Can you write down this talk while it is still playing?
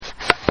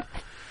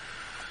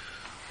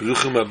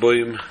Baruchim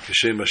Aboyim,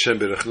 B'Shem Hashem,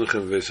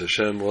 Berachnuchem V'Es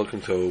Hashem.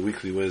 Welcome to our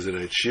weekly Wednesday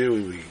night shir.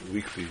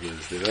 Weekly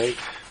Wednesday night.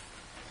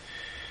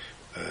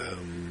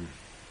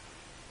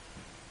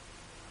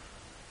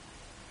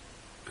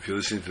 If you're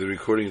listening to the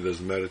recording, it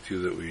doesn't matter to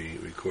you that we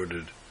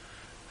recorded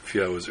a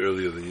few hours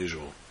earlier than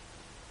usual.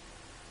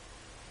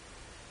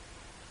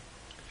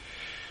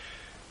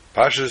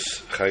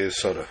 Pashas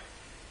Chayesora.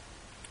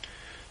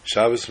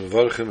 Shabbos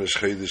Mevarchim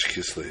Eshchedish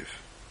Kislev.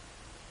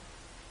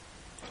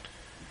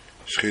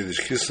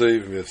 Eshchedish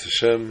Kislev, Mitzvah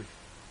Hashem,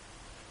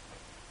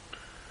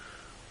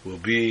 will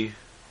be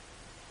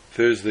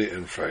Thursday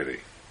and Friday.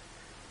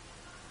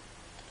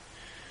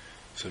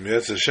 So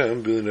Mitzvah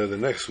Hashem, beginning of the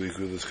next week,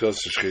 we'll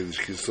discuss Eshchedish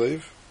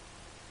Kislev.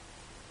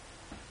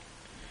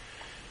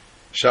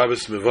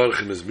 Shabbos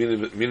Mevarchim is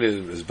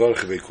Minim is Baruch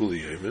Beikuli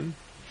Yemen.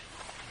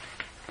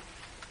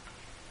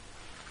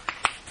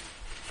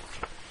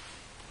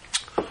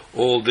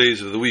 All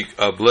days of the week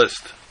are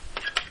blessed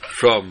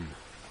from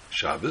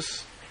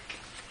Shabbos.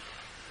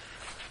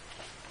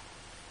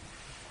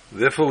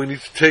 Therefore, we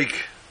need to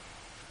take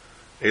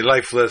a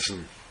life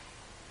lesson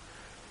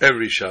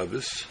every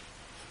Shabbos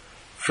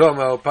from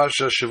our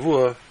Parsha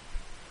Shavua,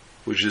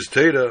 which is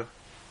Teda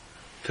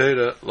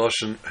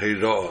Lashon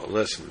Heirah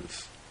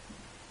lessons.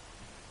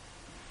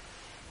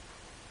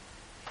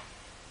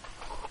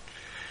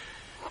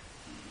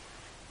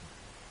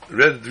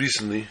 Read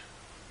recently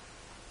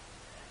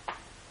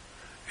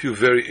a few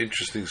very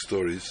interesting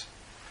stories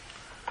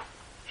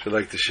which I'd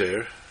like to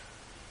share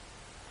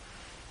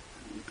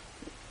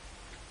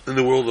in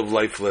the world of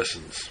life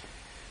lessons.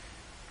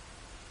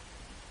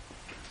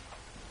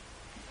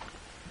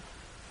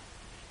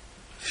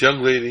 This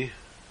young lady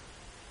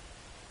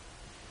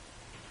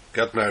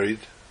got married,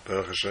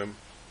 Baruch Hashem,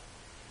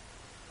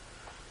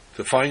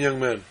 to a fine young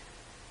man.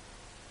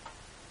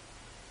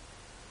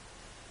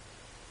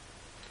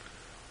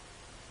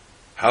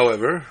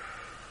 However,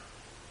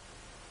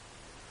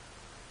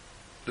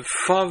 the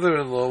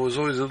father-in-law was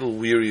always a little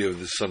weary of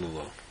the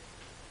son-in-law.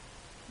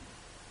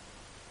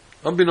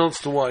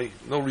 Unbeknownst to why,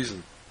 no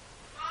reason.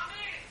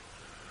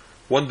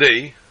 One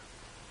day,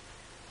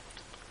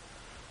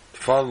 the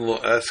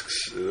father-in-law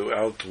asks,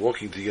 out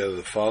walking together,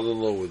 the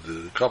father-in-law with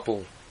the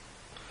couple,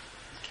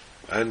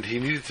 and he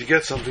needed to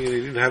get something and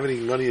he didn't have any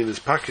money in his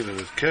pocket and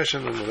his cash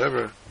and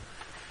whatever.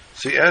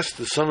 So he asked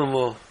the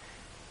son-in-law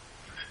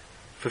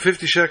for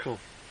 50 shekel.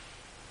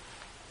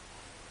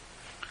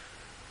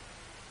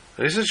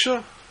 And he said,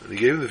 sure. And he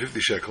gave him the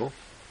 50 shekel.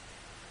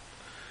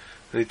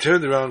 And he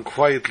turned around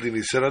quietly and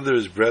he said under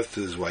his breath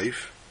to his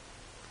wife,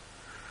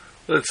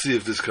 let's see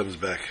if this comes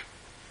back.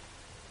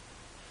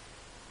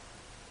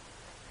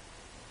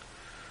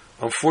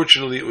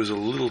 Unfortunately, it was a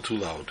little too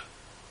loud.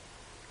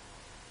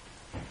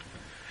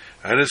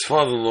 And his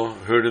father-in-law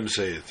heard him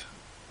say it.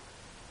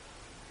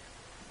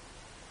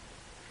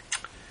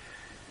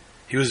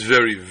 He was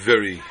very,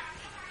 very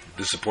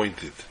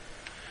disappointed.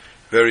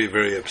 Very,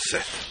 very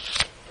upset.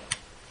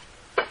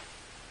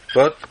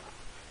 But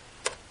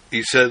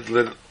he said,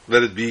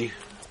 let it be.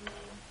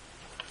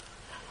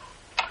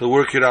 He'll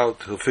work it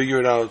out. He'll figure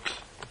it out.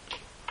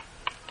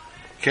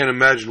 Can't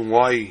imagine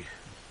why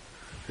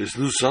his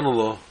new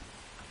son-in-law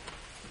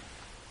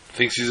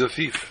thinks he's a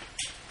thief.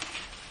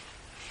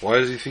 Why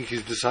does he think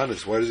he's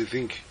dishonest? Why does he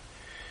think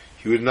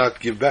he would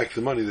not give back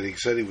the money that he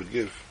said he would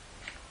give?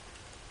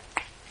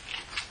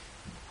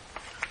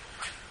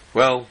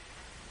 Well,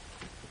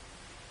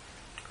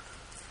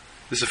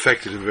 this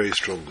affected him very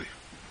strongly.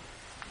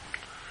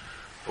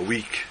 A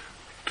week,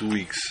 2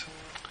 weeks,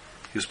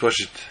 he was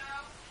pushed.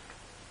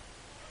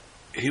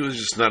 He was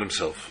just not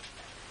himself.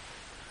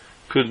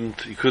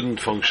 He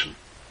couldn't function.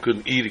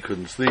 Couldn't eat, he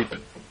couldn't sleep.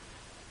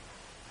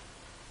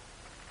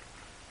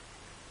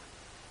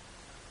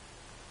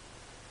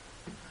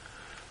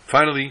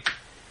 Finally,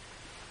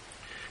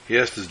 he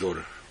asked his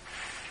daughter,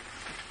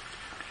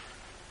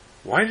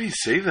 why did he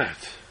say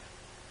that?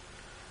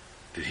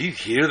 Did he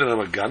hear that I'm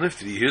a ganef?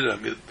 Did he hear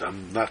that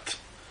I'm not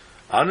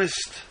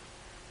honest?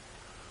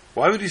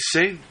 Why would he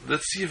say,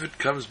 let's see if it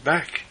comes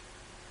back?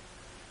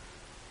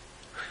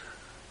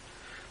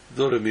 The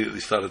daughter immediately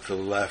started to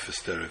laugh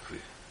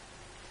hysterically.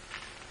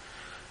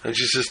 And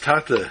she says,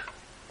 Tata,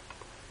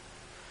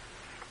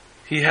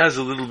 he has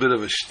a little bit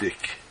of a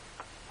shtick.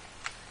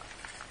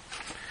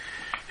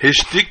 His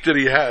shtick that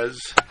he has,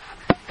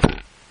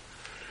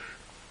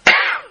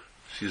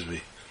 excuse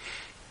me,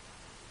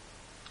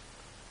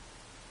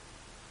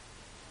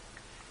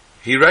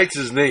 he writes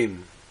his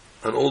name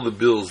on all the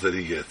bills that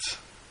he gets.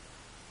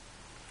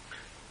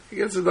 He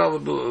gets a dollar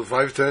bill,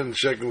 5, 10,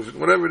 shekel,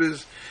 whatever it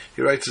is,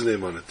 he writes his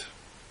name on it.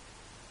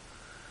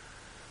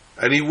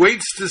 And he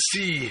waits to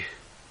see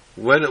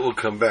when it will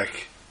come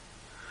back,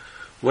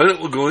 when it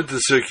will go into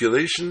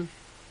circulation,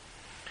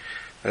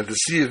 and to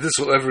see if this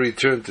will ever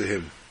return to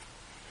him.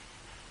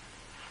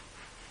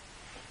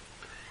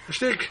 A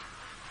shtick.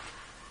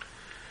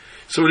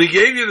 So when he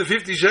gave you the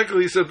 50 shekel,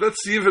 he said, let's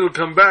see if it'll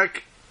come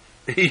back.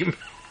 He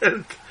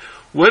meant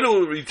when it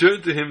will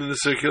return to him in the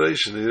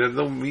circulation. He had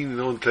no meaning,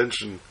 no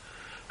intention,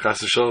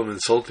 chas v'shalom,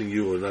 insulting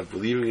you or not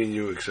believing in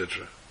you,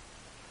 etc.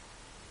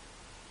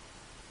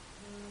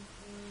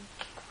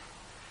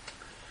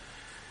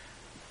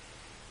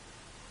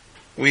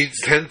 we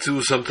tend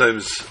to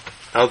sometimes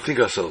outthink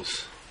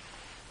ourselves.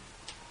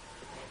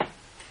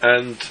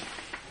 And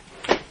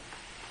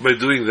by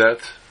doing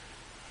that,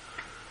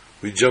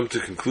 we jump to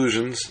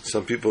conclusions.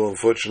 Some people,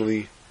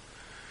 unfortunately,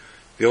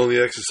 the only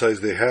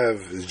exercise they have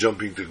is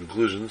jumping to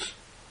conclusions.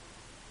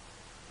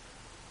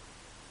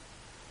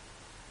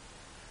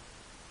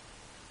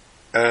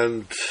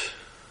 And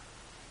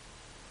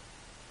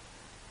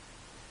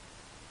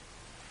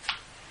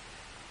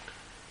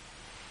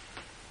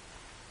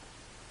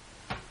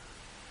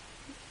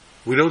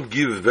we don't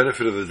give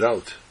benefit of the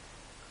doubt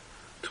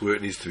to where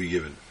it needs to be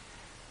given.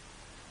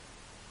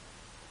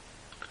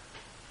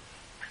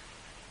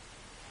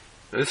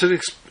 And it's an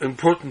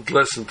important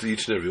lesson to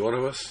each and every one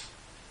of us,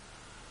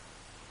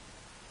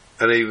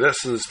 and a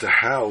lesson as to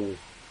how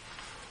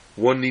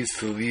one needs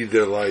to lead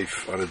their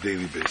life on a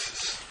daily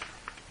basis.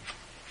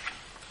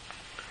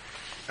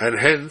 And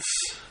hence,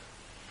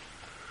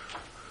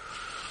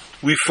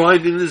 we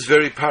find in this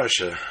very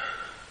parsha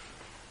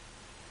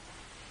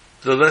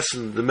the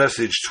lesson, the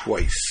message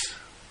twice.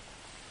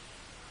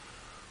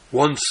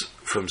 Once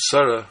from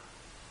Sarah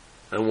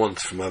and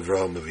once from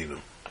Avraham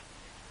Avinu.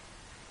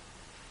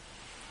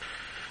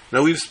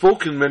 Now we've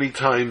spoken many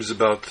times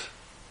about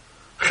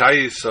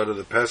Chayei Sarah,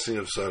 the passing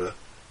of Sarah.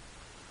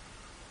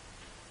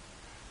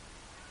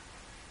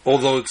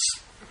 Although it's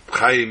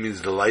Chayei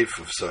means the life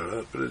of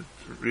Sarah, but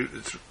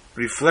it's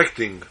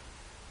reflecting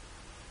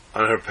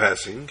on her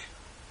passing.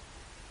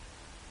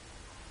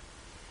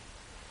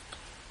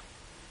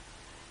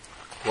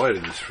 Why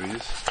did this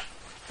freeze?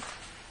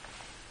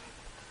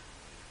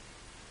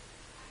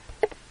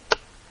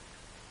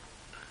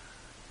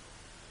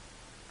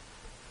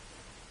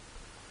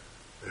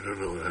 I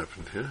don't know what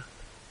happened here.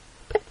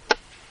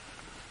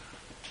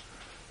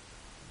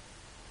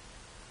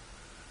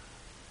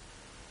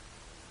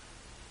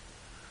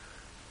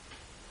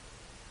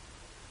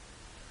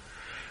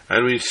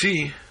 And we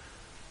see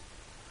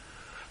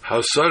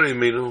how Sarah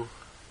Imenu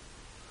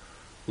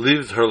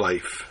lived her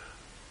life.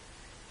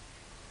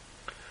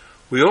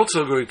 We're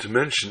also going to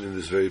mention in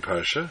this very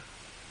parsha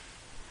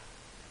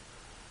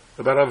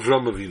about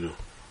Avraham Avinu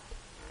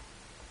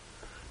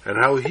and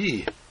how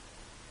he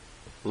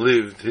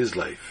lived his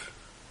life.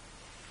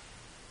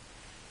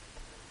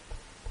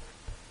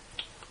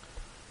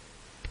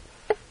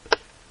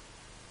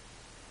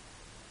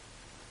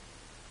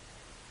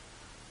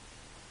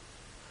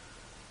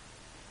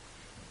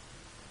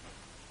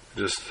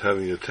 Just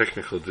having a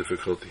technical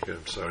difficulty here.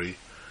 I'm sorry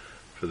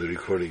for the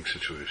recording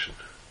situation.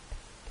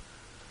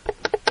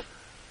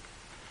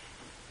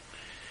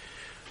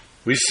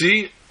 We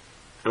see,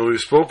 and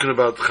we've spoken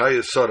about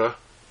Chayei Sarah,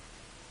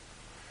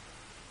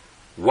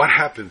 what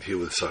happened here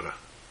with Sarah.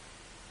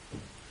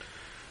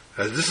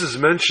 As this is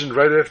mentioned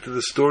right after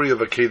the story of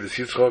Akedas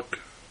Yitzchak,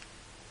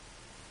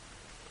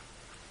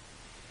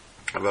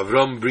 of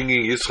Avram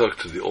bringing Yitzchak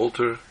to the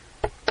altar,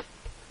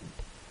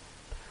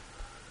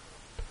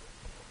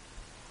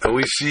 and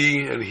we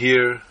see and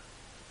hear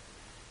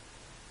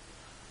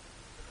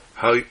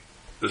how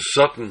the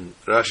Satan,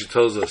 Rashi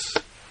tells us,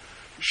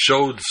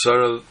 showed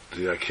Sarah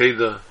the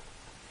Akedah,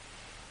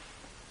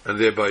 and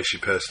thereby she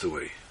passed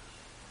away.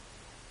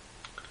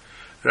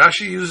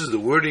 Rashi uses the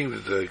wording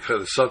that the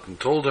Satan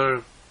told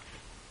her,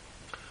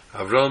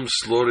 Avram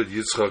slaughtered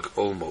Yitzchak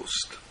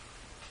almost.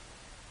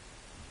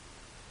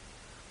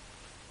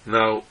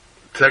 Now,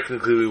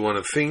 technically we want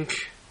to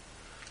think,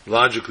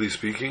 logically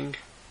speaking,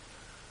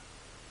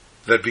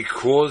 that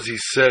because he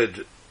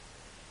said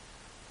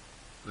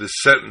this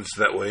sentence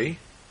that way,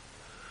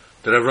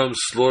 that Avram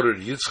slaughtered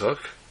Yitzchak,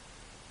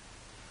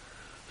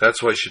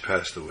 that's why she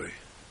passed away.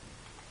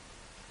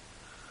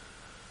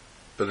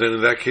 But then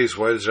in that case,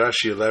 why does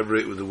Rashi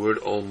elaborate with the word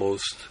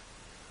almost?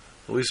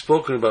 And we've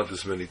spoken about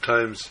this many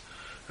times,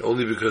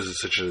 only because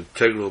it's such an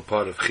integral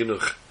part of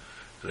chinuch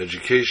and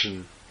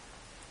education.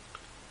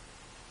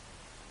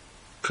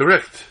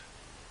 Correct.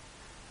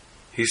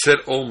 He said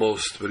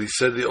almost, but he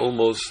said the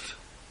almost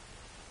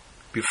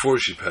before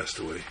she passed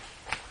away.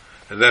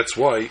 And that's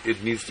why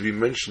it needs to be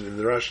mentioned in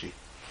the Rashi.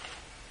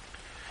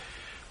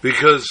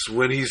 Because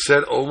when he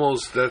said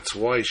almost, that's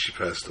why she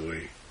passed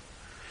away.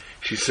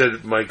 She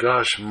said, my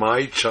gosh,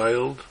 my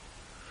child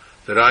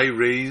that I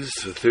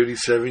raised for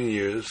 37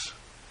 years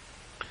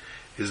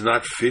is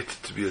not fit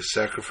to be a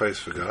sacrifice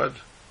for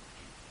God.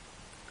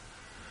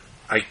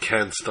 I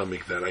can't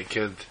stomach that. I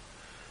can't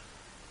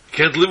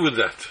live with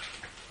that.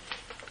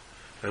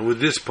 And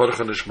with this, Paruch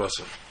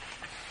HaNishmasa.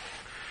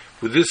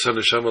 With this,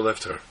 HaNeshama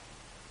left her.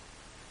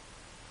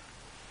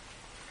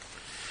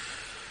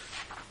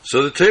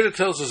 So the Torah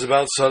tells us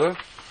about Sarah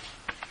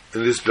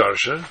in this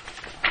parsha.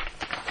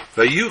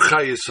 Vayu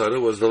Chayei Sarah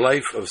was the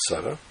life of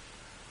Sarah.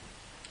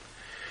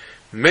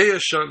 Meya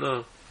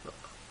Shana,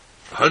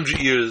 100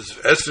 years,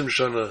 Esrim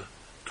Shana,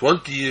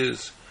 20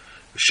 years,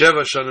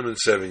 Sheva Shanim, and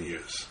 7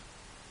 years.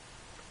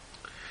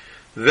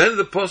 Then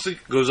the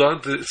pasuk goes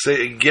on to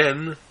say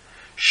again,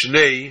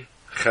 Shnei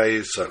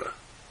Chayei Sarah,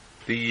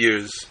 the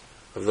years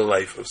of the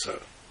life of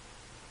Sarah.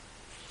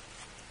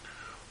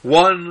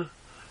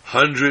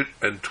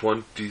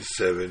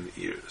 127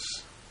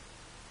 years.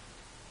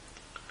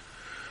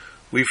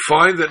 we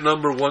find that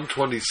number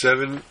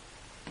 127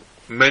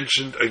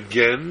 mentioned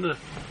again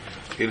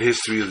in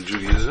history of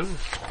Judaism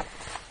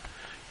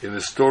in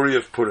the story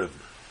of Purim.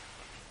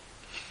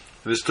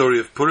 In the story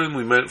of Purim,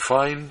 we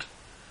find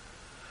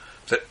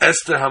that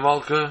Esther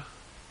Hamalka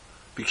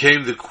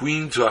became the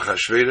queen to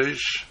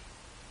Achashverosh,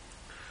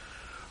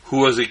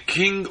 who was a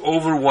king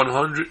over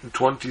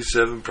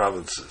 127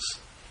 provinces.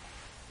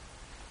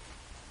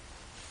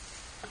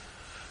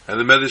 And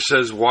the Medrash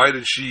says, why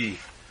did she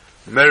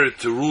merit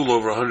to rule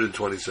over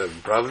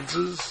 127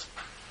 provinces?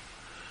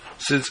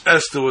 Since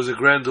Esther was a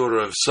granddaughter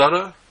of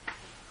Sarah,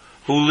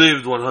 who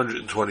lived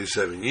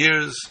 127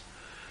 years,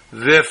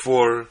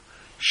 therefore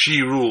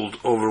she ruled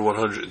over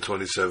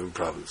 127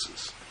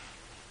 provinces.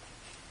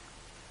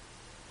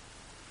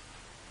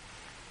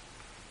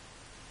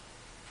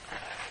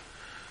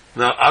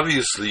 Now,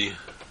 obviously,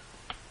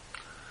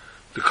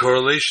 the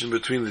correlation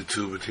between the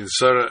two, between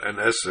Sarah and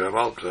Esther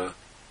Hamalka,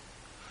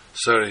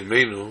 Sarah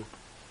Imenu,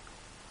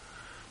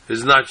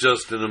 is not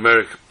just a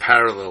numeric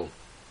parallel.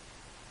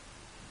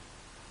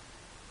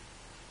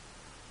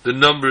 The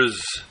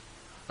numbers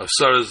of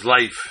Sarah's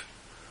life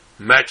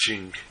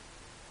matching,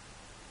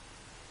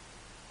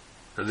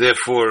 and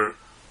therefore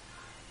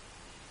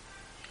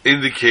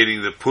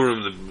indicating the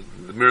Purim,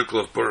 the miracle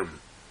of Purim,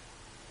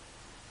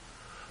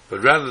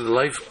 but rather the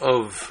life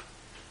of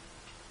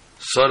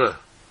Sarah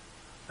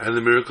and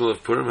the miracle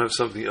of Purim have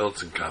something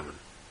else in common.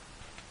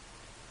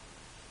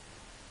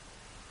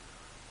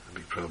 A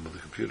big problem with the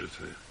computer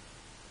today.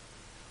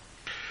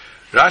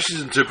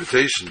 Rashi's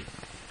interpretation,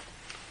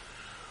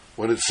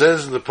 when it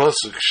says in the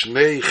pasuk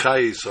Shnei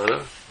Chai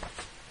Sarah,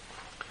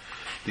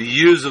 the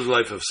years of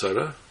life of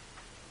Sarah,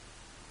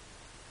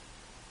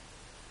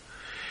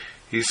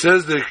 he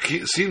says there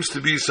seems to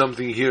be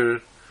something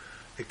here,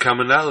 a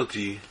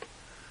commonality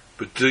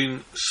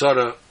between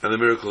Sarah and the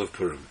miracle of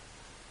Purim.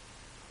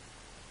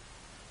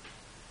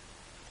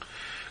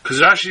 Because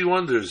Rashi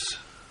wonders,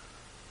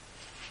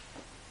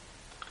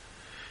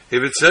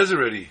 if it says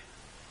already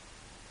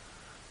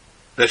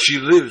that she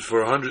lived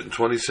for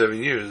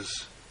 127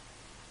 years,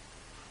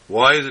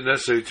 why is it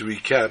necessary to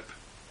recap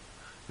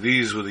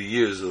these were the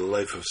years of the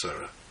life of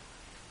Sarah?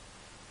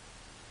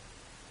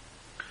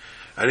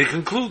 And he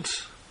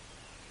concludes,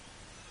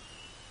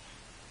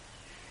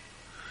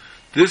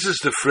 this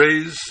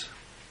phrase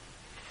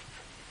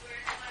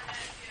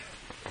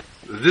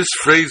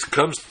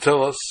comes to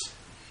tell us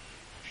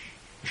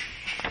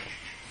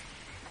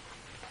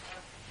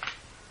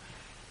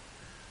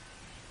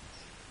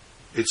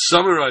it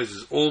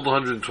summarizes all the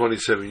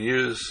 127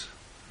 years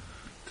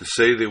to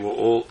say they were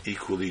all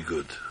equally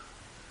good.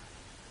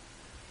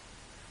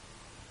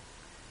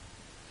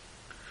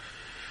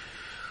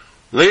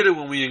 Later,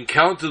 when we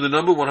encounter the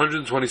number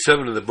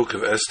 127 in the book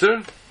of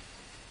Esther,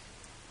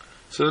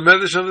 so the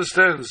Medrash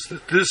understands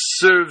that this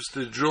serves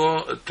to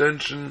draw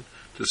attention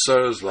to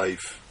Sarah's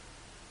life.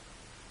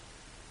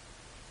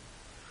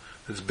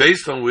 It's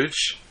based on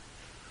which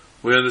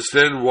we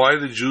understand why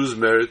the Jews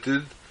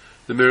merited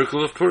the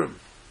miracle of Purim.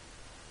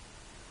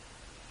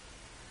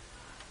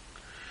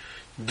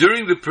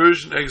 During the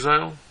Persian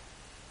exile,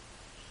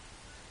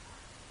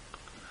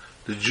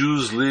 the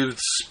Jews lived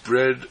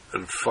spread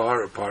and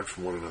far apart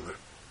from one another.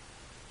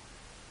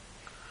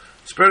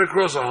 Spread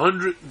across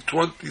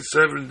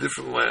 127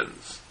 different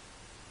lands.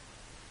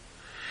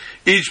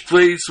 Each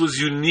place was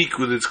unique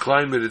with its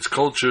climate, its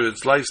culture,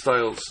 its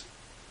lifestyles,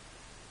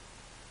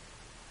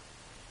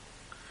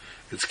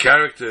 its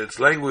character, its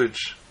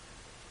language.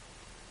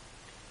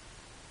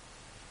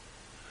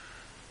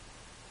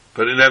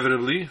 But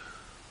inevitably,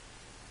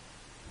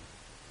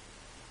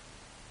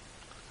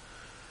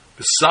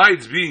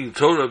 besides being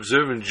Torah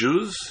observant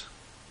Jews,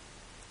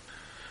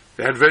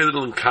 they had very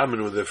little in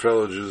common with their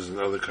fellow Jews in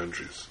other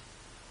countries.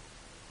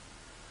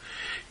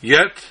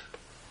 Yet,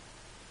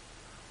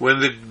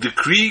 when the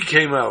decree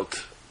came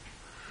out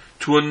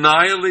to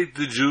annihilate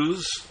the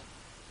Jews,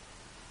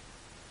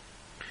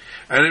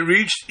 and it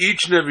reached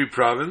each and every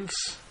province,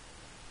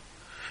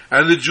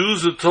 and the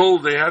Jews were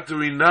told they had to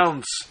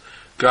renounce,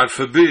 God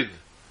forbid,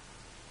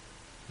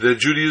 their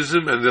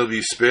Judaism and they'll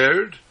be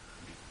spared,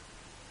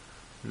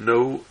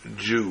 no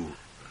Jew,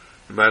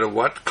 no matter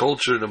what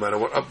culture, no matter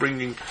what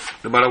upbringing,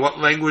 no matter what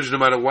language, no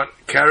matter what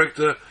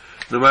character,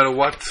 no matter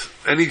what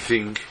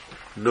anything,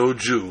 no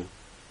Jew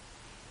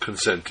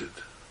consented.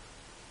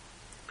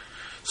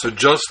 So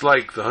just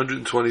like the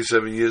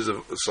 127 years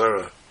of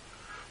Sarah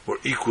were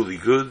equally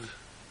good,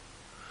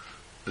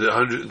 the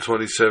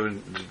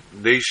 127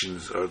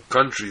 nations or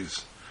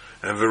countries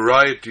and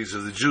varieties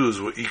of the Jews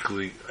were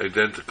equally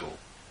identical.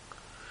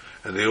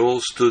 And they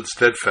all stood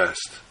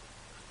steadfast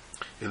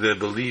in their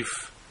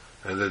belief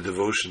and their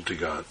devotion to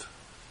God.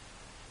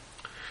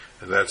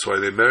 And that's why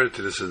they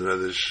merited, as in the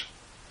Medrash,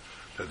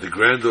 that the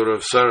granddaughter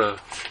of Sarah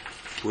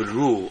would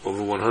rule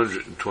over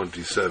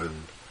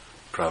 127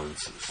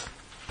 provinces.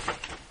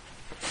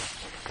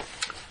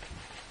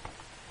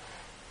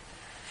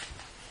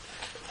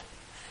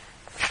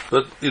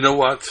 But you know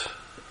what?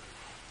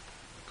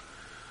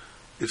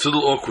 It's a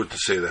little awkward to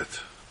say that.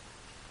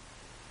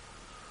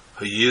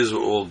 Her years were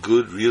all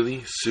good,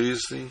 really?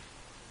 Seriously?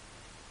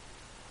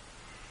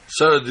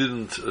 Sarah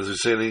didn't, as we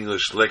say in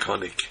English, lek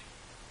honik.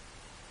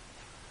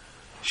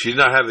 She did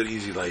not have an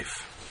easy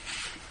life.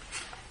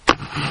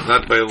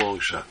 Not by a long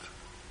shot.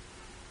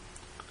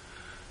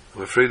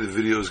 I'm afraid the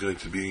video is going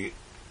to be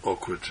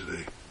awkward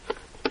today.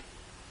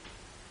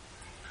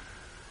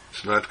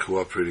 It's not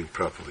cooperating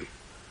properly.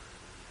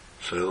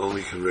 So I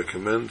only can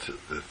recommend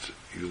that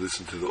you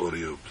listen to the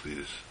audio,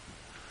 please,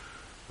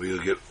 where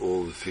you'll get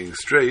all the things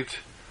straight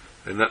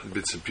and not in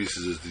bits and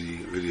pieces as the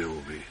video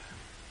will be.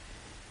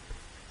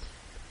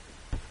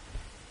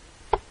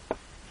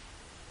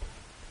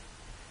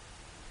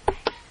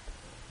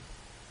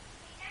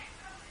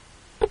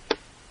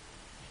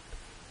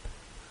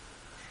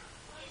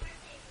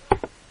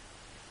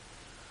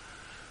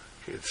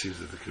 Okay, it seems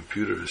that the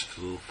computer is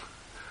still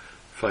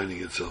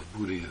finding itself,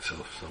 booting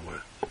itself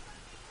somewhere.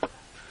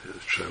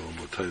 Let's try one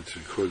more time to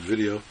record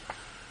video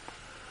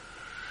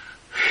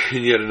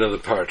in yet another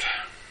part.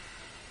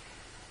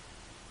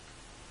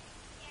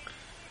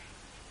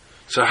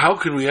 So how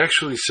can we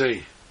actually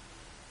say,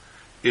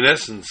 in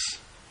essence,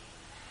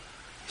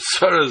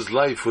 Sarah's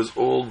life was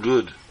all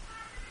good,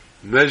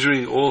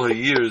 measuring all her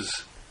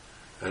years,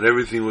 and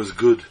everything was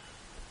good?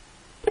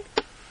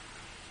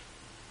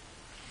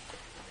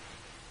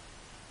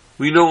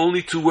 We know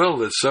only too well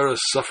that Sarah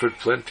suffered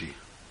plenty.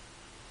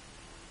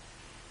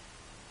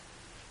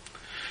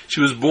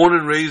 She was born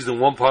and raised in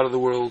one part of the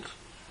world.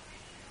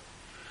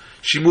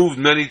 She moved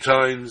many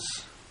times,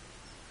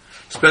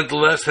 spent the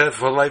last half of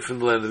her life in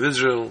the land of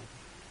Israel.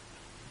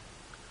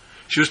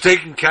 She was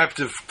taken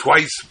captive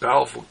twice,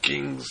 powerful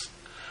kings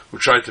who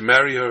tried to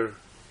marry her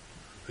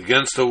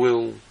against her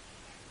will.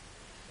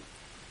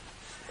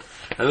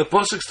 And the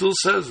Pasuk still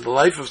says, the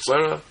life of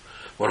Sarah,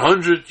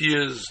 100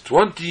 years,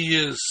 20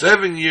 years,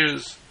 7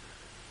 years.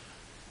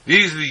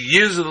 These are the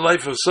years of the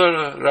life of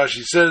Sarah.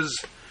 Rashi says,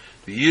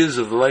 the years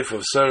of the life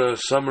of Sarah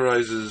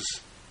summarizes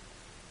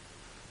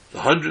the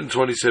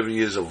 127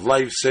 years of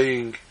life,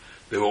 saying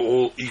they were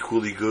all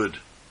equally good.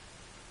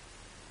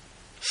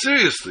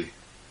 Seriously,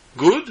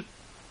 good?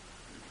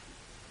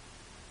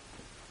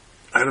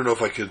 I don't know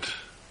if I could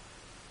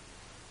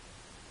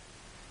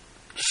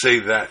say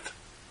that.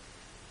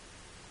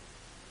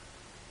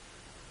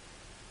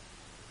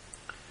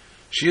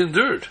 She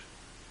endured.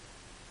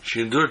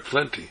 She endured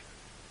plenty.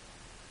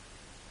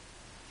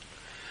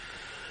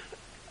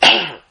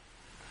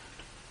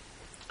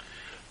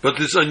 But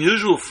this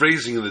unusual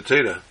phrasing in the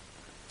Torah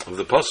of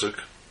the Pasuk,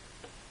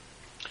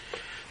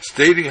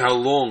 stating how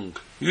long,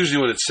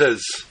 usually when it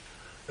says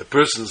a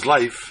person's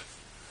life,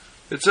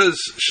 it says,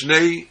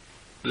 Shnei,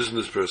 this and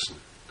this person,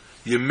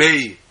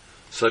 Yemei,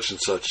 such and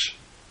such.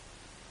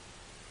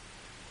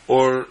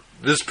 Or,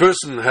 this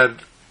person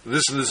had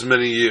this and this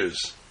many years.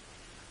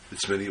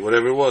 It's many,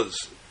 whatever it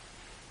was.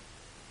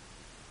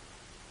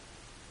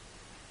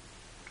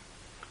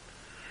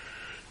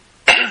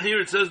 Here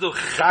it says the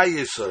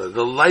Chaye Sarah,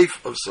 the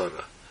life of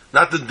Sarah,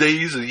 not the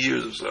days or the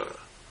years of Sarah.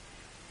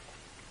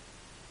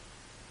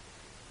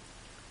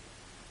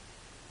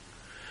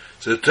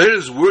 So the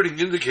Torah's wording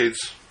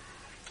indicates,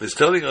 is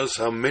telling us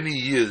how many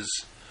years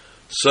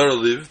Sarah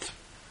lived,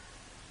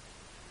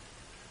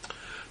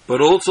 but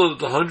also that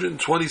the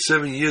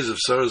 127 years of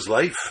Sarah's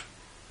life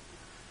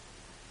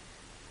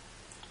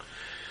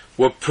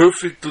were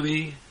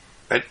perfectly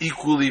and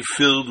equally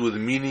filled with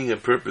meaning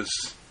and purpose,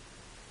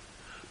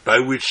 by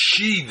which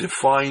she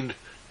defined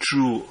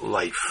true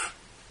life,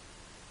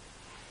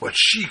 what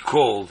she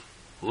called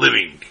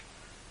living.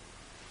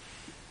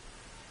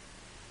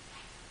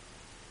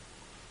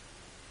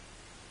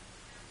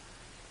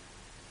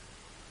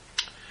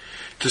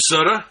 To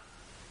Sarah,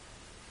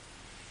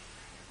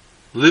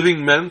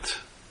 living meant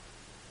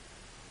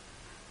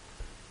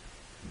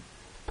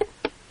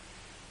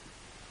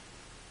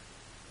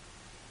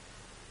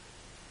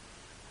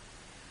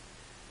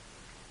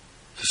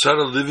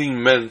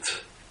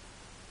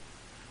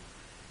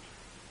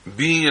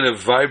being in a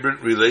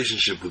vibrant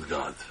relationship with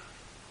God.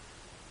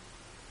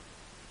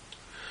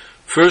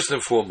 First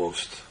and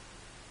foremost.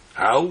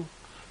 How?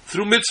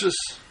 Through mitzvahs.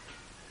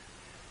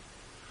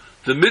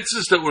 The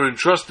mitzvahs that were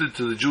entrusted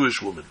to the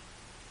Jewish woman.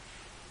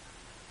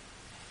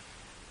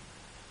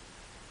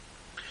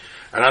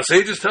 And our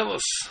sages tell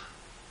us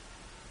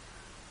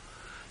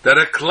that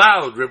a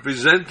cloud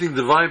representing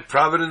divine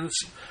providence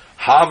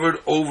hovered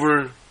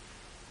over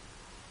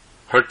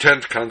her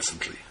tent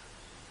constantly.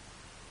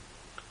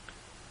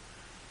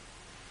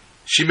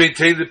 She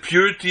maintained the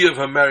purity of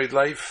her married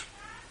life.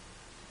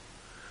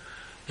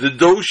 The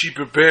dough she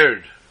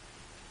prepared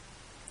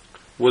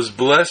was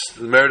blessed,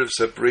 the merit of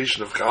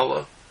separation of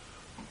challah.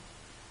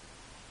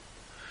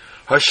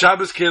 Her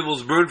Shabbos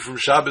candles burned from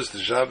Shabbos to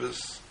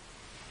Shabbos.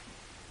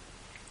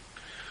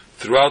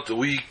 Throughout the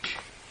week,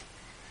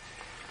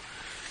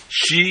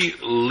 she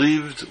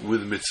lived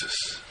with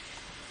mitzvahs.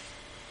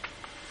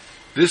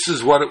 This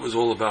is what it was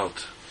all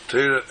about,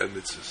 Torah and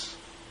mitzvahs.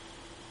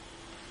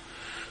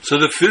 So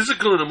the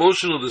physical and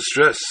emotional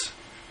distress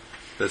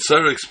that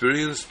Sarah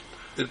experienced,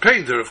 it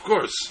pained her, of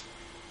course.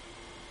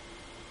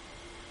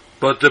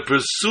 But the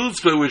pursuits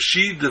by which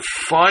she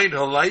defined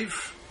her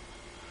life,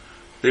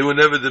 they were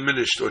never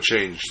diminished or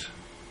changed.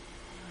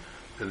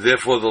 And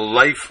therefore the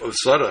life of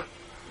Sarah,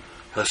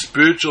 her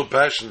spiritual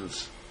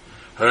passions,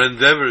 her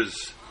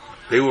endeavors,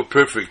 they were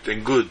perfect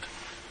and good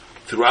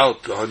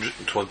throughout the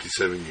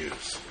 127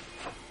 years.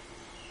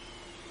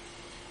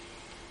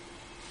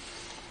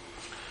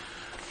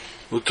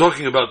 We're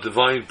talking about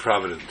divine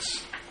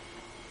providence.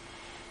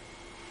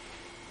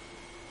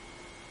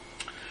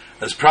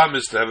 As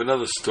promised, I have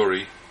another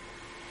story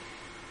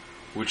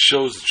which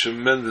shows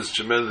tremendous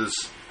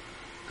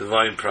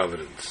divine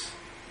providence.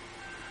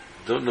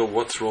 I don't know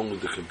what's wrong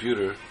with the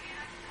computer,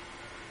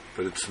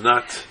 but it's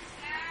not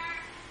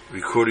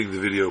recording the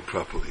video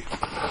properly.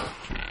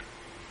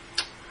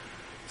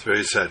 It's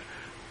very sad.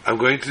 I'm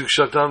going to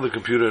shut down the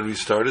computer and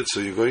restart it, so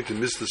you're going to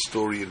miss the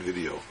story in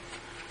video.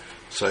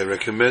 So I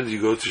recommend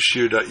you go to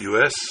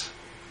shir.us,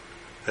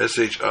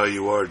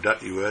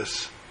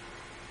 SHRUR.us,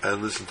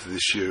 and listen to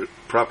this shir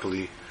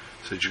properly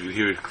so that you can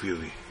hear it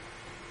clearly.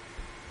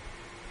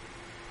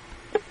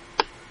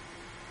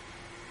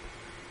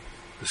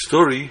 The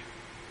story,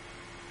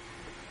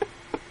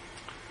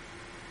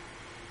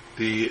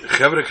 the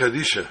Chevra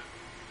Kadisha,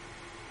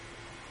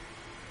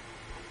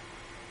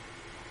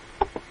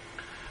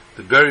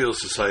 the burial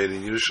society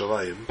in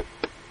Yerushalayim,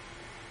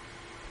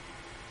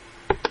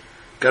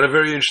 got a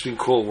very interesting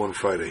call one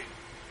Friday.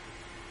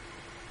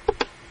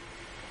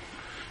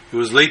 It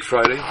was late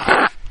Friday.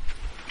 It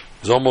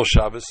was almost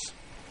Shabbos.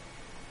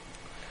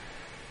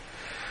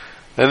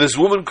 And this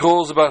woman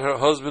calls about her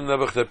husband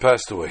Nebuch that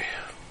passed away.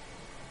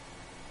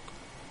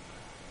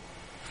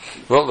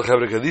 Well, the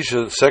Chevra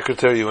Kadisha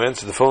secretary who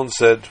answered the phone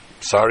said,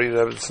 "Sorry,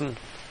 Rebbetzin,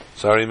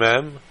 sorry,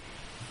 ma'am,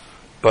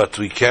 but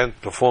we can't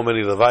perform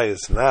any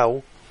levayas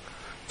now.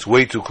 It's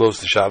way too close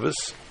to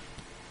Shabbos.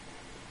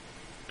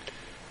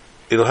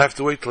 It'll have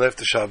to wait till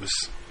after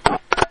Shabbos."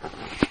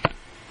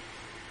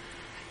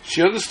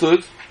 She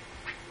understood,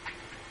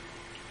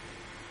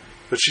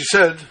 but she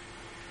said,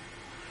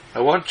 "I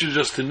want you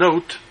just to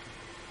note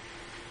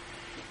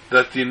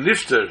that the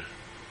nifter,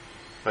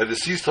 my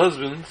deceased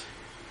husband,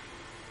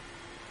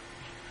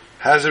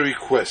 has a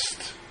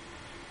request,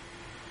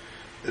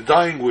 a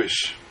dying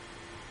wish.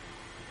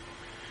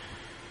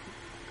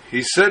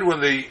 He said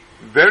when they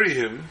bury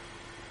him,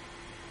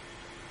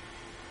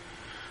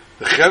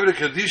 the Chevra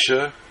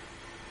Kadisha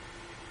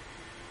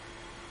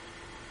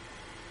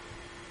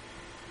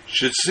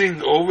should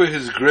sing over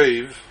his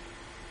grave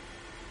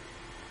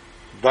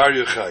Bar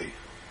Yochai.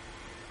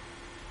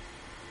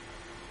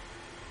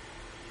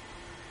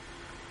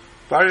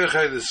 Bar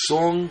Yochai, the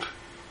song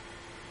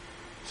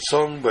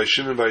sung by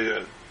Shimon Bar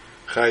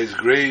Yochai's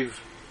grave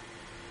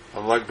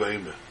on Lag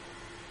BaOmer.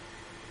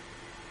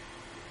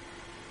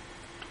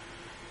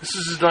 This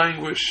is his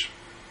dying wish.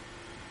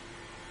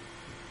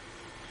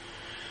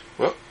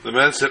 Well, the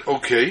man said,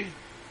 okay.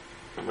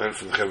 The man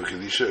from the Chevra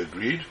Kadisha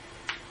agreed.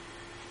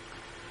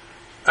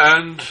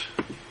 And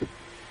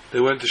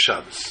they went to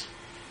Shabbos.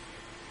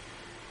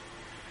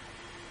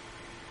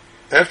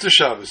 After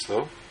Shabbos,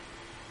 though,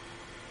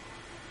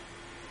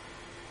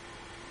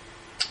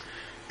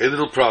 a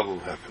little problem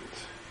happened.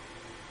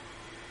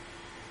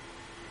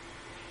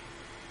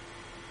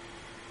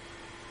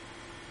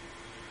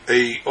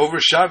 Over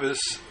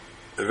Shabbos,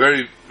 a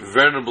very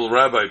venerable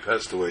rabbi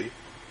passed away,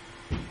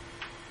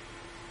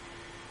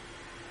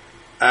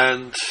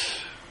 and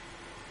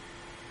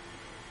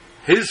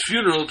his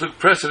funeral took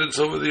precedence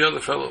over the other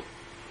fellow.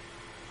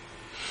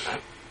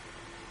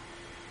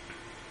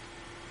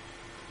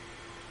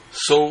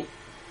 So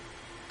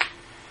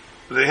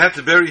they had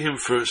to bury him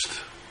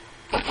first.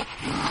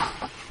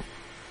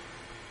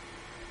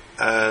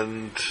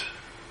 And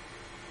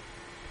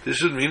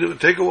this would mean it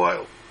would take a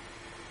while.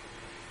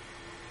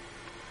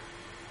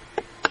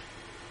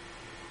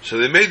 So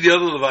they made the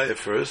other levaya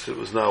first. It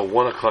was now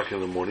 1 o'clock in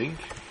the morning.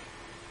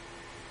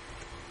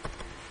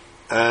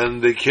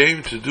 And they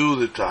came to do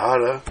the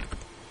tahara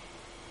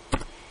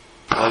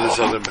on this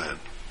other man.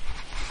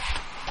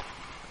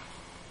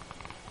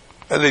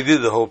 And they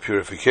did the whole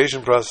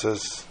purification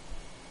process.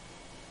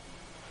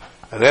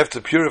 And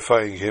after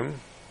purifying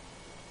him,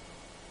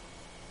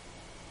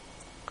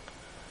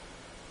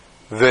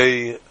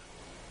 they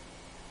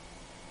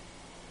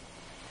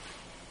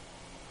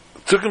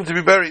took him to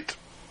be buried.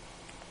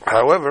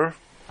 However,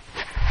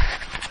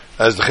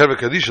 as the Chevra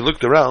Kadisha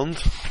looked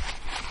around,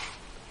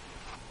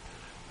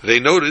 they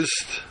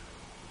noticed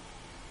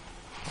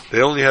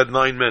they only had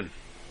 9 men.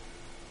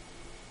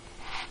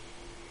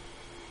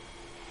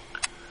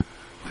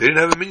 They didn't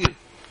have a minyan.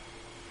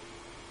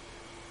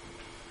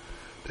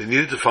 They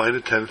needed to find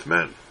a 10th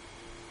man.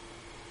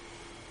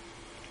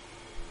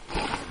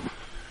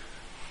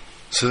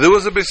 So there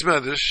was a Beis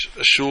Medrash,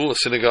 a shul, a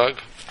synagogue,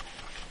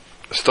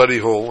 a study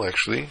hall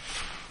actually,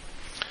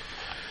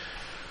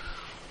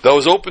 that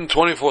was open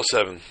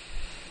 24/7.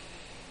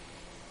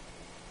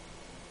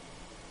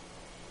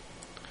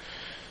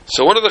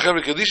 So one of the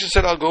Chevra Kadisha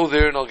said, I'll go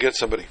there and I'll get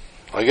somebody.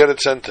 I'll get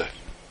it sent to.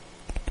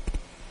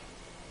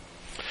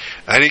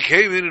 And he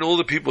came in, and all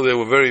the people there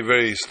were very,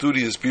 very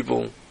studious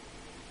people.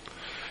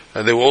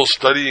 and they were all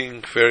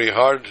studying very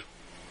hard,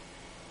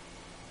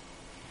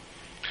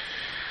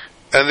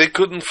 and they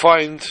couldn't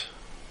find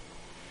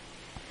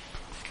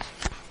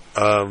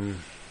the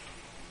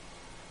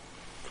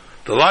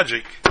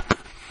logic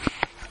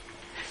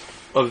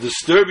of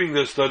disturbing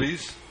their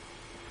studies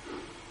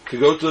to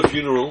go to the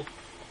funeral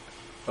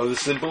of the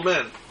simple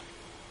man.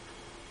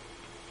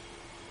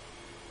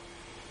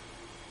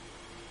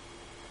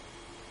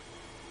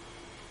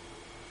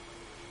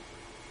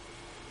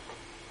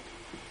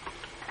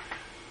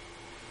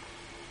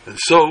 And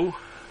so,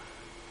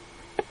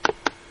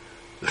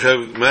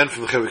 the man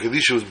from the Chevra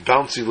Kadisha was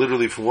bouncing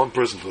literally from one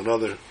person to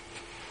another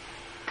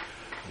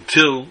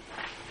until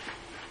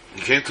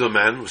he came to a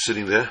man who was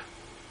sitting there,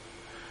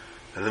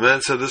 and the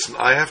man said, "Listen,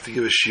 I have to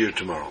give a shiur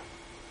tomorrow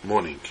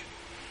morning.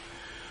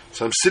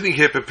 So I'm sitting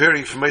here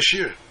preparing for my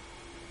shiur.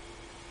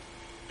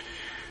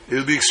 It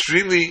will be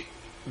extremely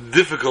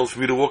difficult for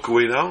me to walk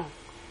away now,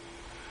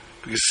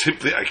 because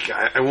simply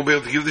I won't be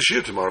able to give the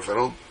shiur tomorrow if I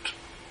don't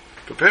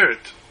prepare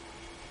it.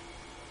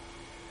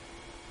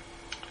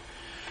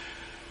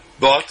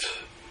 But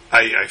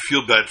I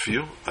feel bad for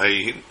you.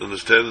 I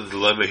understand the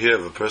dilemma here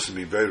of a person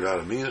being buried without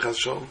a meaning, Chas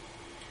Shalom.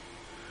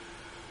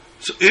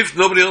 So if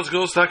nobody else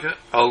goes, Taka,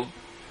 I'll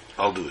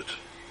do it."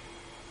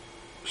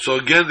 So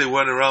again, they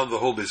went around the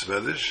whole Beis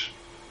Medrash,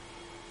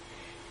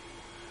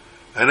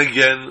 and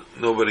again,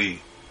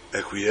 nobody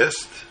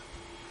acquiesced.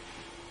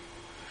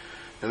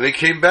 And they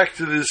came back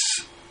to this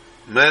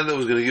man that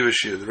was going to give a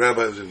shiur, the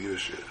rabbi was going to give a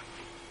shiur.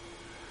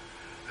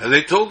 And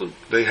they told him,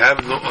 they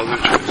have no other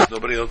choice.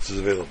 Nobody else is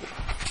available.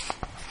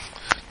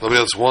 Nobody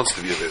else wants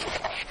to be available.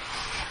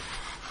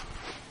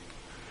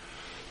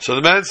 So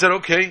the man said,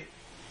 "Okay."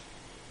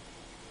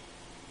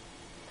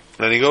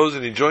 And he goes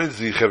and he joins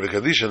the Chevra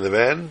Kadisha in the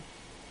van.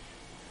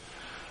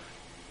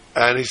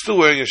 And he's still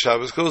wearing his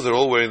Shabbos clothes. They're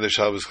all wearing their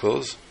Shabbos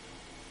clothes.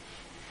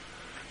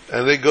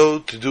 And they go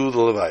to do the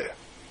Levaya.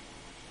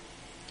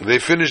 They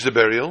finish the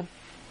burial.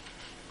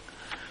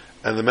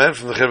 And the man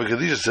from the Chevra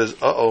Kadisha says,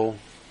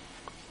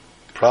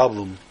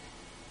 problem.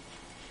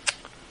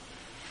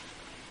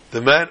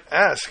 The man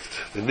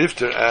asked, the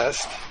Nifter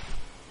asked,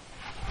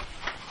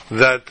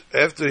 that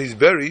after he's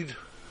buried,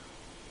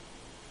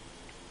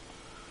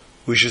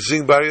 we should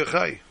sing Bar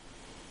Yochai.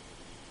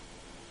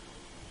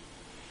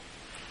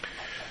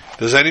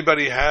 Does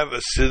anybody have a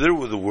siddur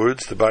with the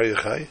words to Bar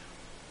Yochai?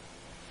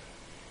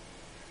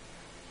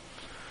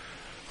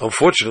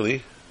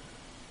 Unfortunately,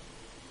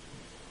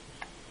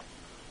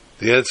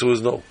 the answer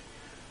was no.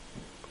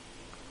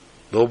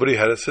 Nobody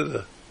had a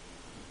siddur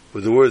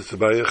with the words to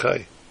Bar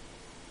Yochai.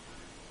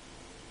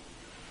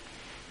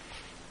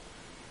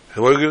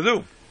 And what are we going to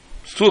do?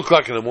 It's 2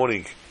 o'clock in the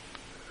morning.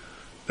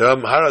 There are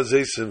Har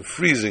HaZeisim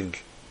freezing.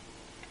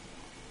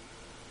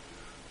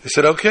 They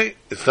said, "Okay,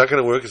 it's not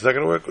going to work. It's not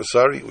going to work. We're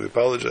sorry. We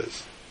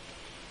apologize."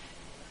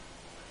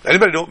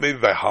 Anybody know it maybe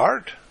by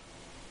heart?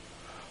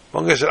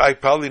 One guy said, "I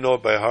probably know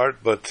it by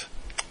heart, but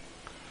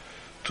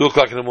 2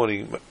 o'clock in the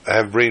morning, I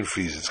have brain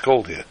freeze. It's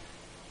cold here."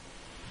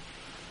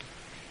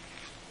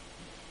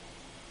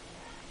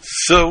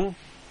 So,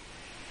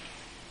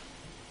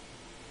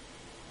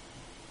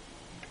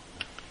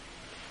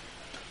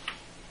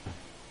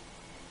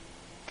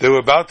 they were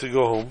about to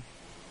go home.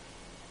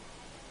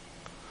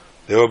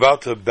 They were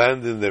about to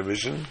abandon their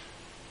mission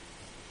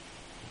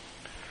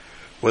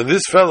when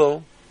this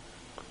fellow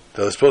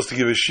that was supposed to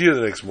give a shiur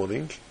the next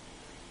morning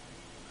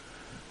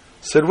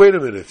said, "Wait a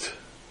minute."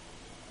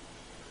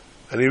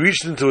 And he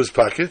reached into his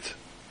pocket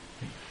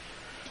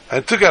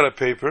and took out a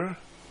paper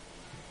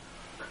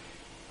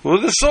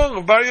with the song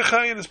of Bar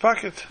Yochai in his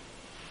pocket.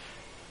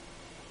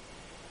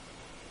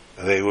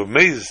 And they were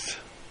amazed.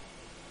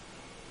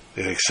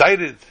 They were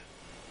excited.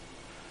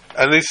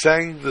 And they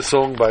sang the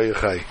song Bar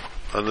Yochai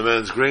on the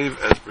man's grave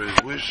as per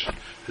his wish,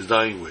 his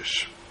dying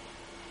wish.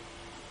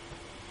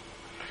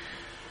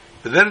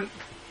 But then,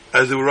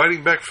 as they were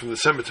riding back from the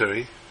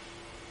cemetery,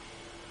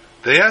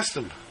 they asked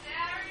him,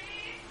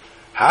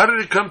 "How did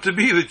it come to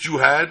be that you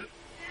had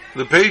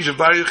the page of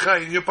Bar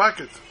Yochai in your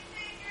pocket?"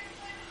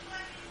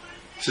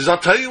 He says, "I'll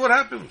tell you what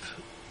happened.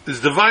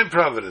 It's divine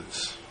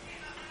providence.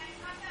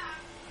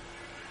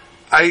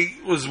 I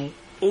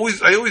always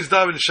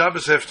daven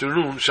Shabbos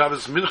afternoon,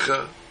 Shabbos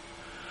Mincha.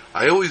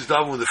 I always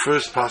daven with the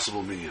first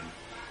possible minyan.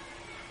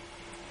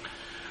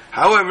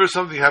 However,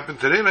 something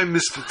happened today and I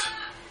missed it.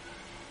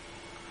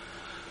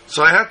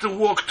 So I had to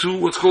walk to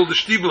what's called the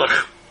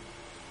Shtiblach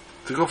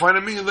to go find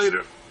a minyan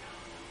later.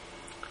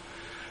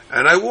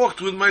 And I walked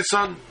with my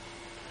son.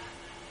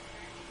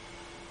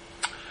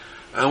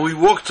 And we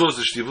walked towards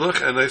the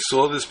Shtiblach and I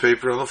saw this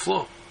paper on the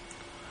floor.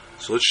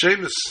 So it's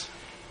Shemus.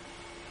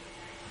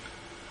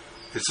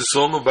 It's a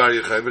song of Bar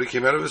Yochai, but it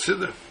came out of a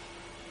siddur.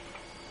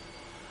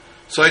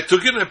 So I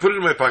took it and I put it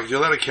in my pocket. You're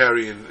allowed to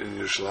carry in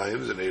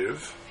Yerushalayim, the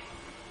native.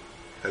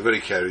 Everybody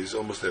carries,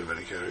 almost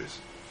everybody carries.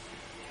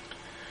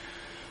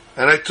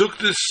 And I took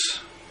this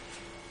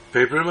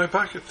paper in my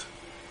pocket.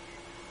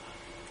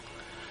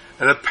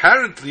 And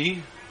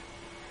apparently,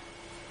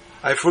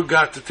 I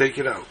forgot to take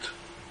it out.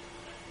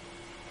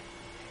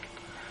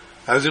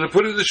 I was going to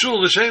put it in the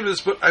shul, the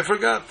Shemus, but I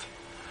forgot.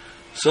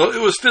 So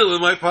it was still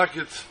in my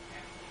pocket.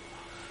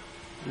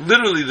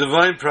 Literally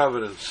divine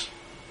providence.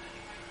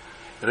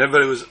 And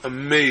everybody was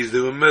amazed. They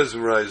were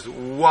mesmerized.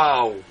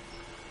 Wow.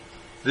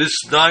 This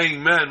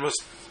dying man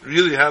must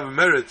really have a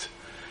merit.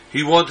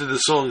 He wanted the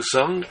song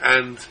sung,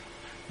 and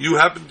you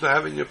happened to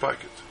have it in your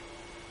pocket.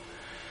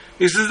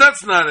 He says,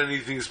 that's not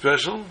anything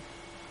special.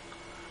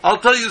 I'll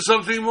tell you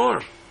something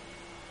more.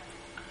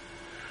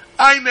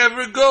 I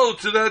never go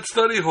to that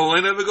study hall.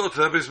 I never go to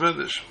that Beis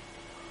Medrash.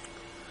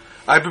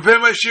 I prepare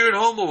my shir at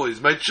home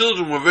always. My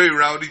children were very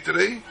rowdy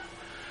today.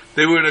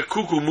 They were in a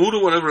cuckoo mood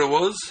or whatever it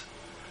was.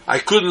 I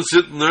couldn't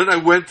sit and learn. I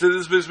went to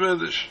this Beis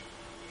Medrash.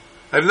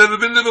 I've never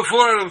been there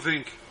before, I don't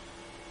think.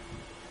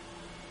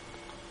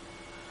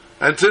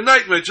 And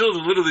tonight my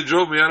children literally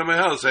drove me out of my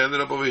house. I ended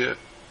up over here.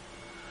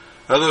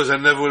 Otherwise I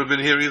never would have been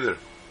here either.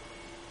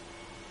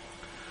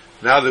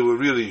 Now they were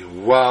really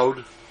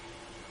wowed.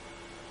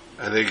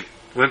 And they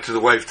went to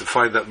the wife to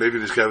find out maybe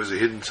this guy was a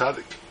hidden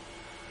tzaddik.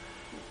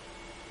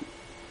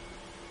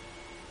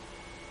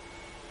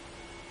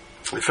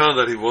 I found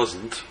out he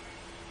wasn't,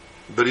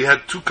 but he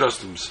had two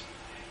customs.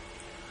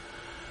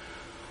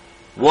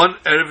 One,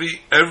 every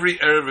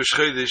Erev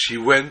Chodesh he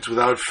went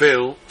without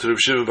fail to Reb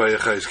Shimon Bar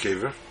Yochai's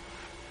kever.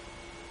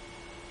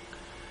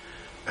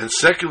 And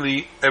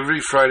secondly, every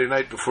Friday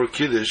night before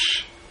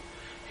Kiddush,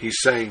 he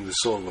sang the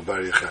song of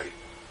Bar Yochai.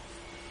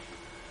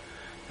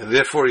 And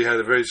therefore he had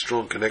a very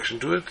strong connection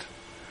to it.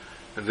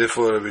 And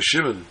therefore Rabbi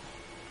Shimon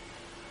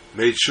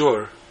made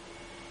sure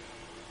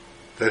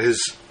that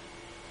his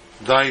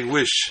dying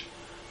wish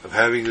of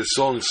having the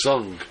song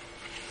sung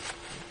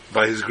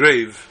by his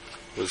grave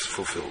was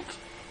fulfilled.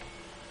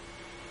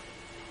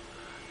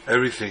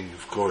 Everything,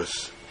 of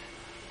course,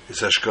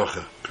 is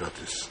Hashgacha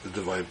Pratis, the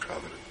divine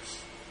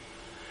providence.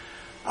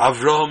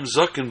 Avraham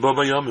Zaken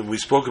Baba Yamim. We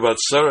spoke about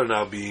Sarah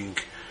now being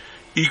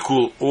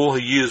equal. All her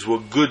years were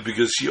good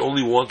because she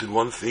only wanted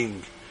one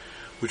thing,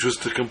 which was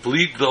to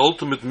complete the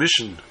ultimate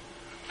mission,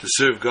 to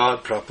serve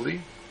God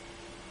properly.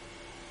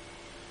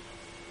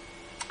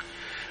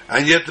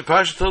 And yet the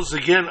Pasha tells us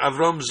again,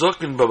 Avram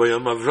Zaken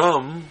Babayam.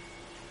 Avram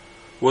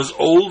was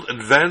old,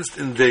 advanced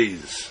in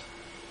days.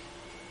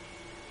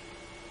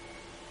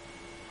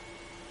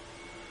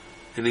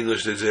 In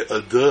English they say,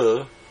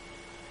 duh.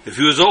 If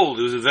he was old,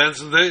 he was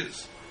advanced in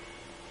days.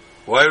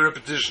 Why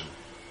repetition?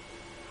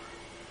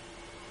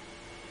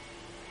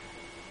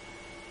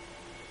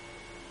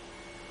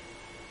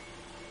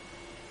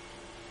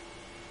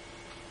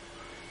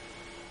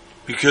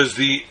 Because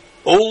the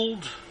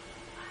old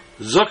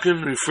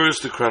Zaken refers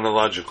to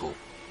chronological.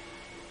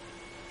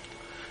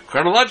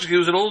 Chronologically, he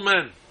was an old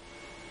man.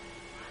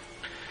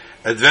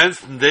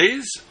 Advanced in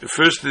days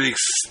refers to the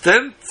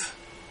extent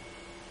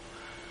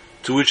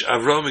to which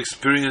Avram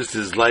experienced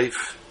his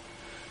life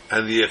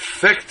and the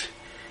effect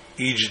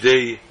each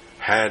day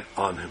had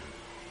on him.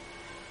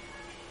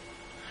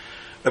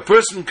 A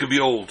person could be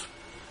old,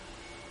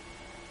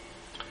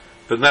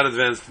 but not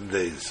advanced in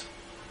days.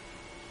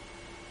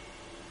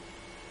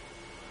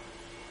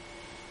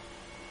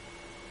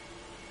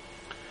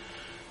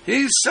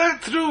 He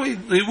sat through,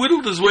 he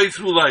whittled his way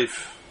through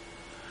life.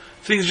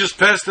 Things just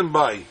passed him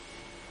by.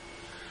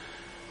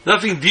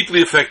 Nothing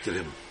deeply affected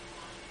him.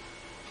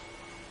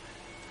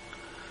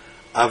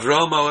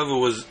 Avram, however,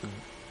 was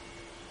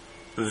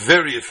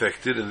very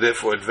affected and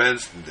therefore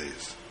advanced in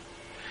days.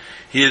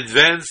 He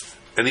advanced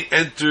and he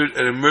entered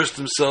and immersed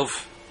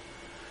himself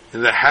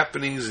in the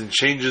happenings and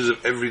changes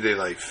of everyday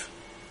life.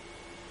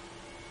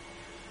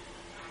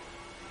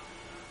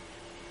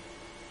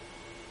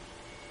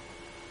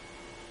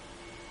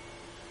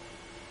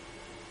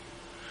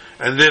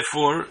 And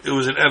therefore, it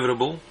was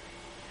inevitable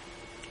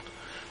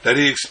that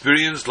he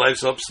experienced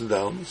life's ups and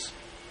downs,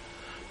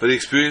 but he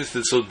experienced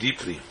it so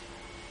deeply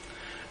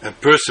and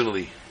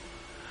personally.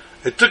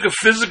 It took a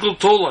physical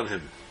toll on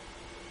him.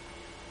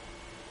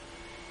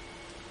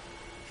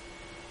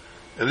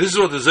 And this is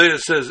what the Zohar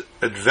says,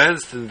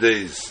 advanced in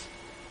days.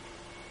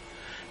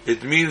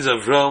 It means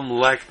Avram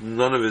lacked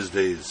none of his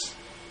days.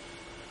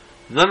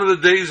 None of the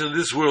days in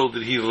this world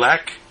did he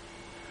lack.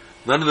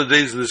 None of the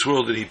days in this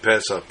world did he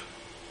pass up.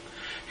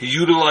 He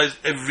utilized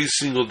every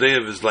single day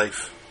of his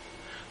life,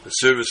 the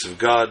service of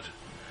God,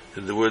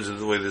 in the words of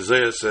the way the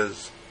Zohar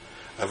says.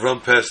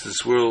 Avram passed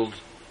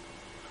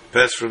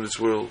from this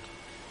world,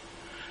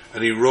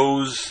 and he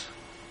rose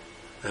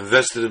and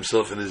vested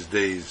himself in his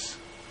days.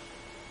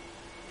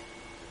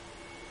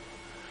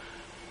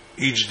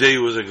 Each day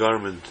was a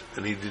garment,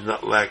 and he did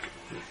not lack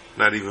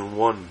not even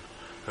one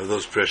of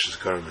those precious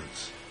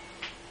garments.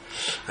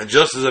 And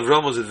just as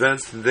Avram was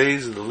advanced in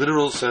days in the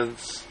literal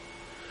sense,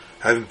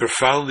 having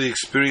profoundly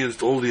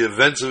experienced all the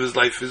events of his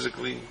life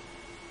physically,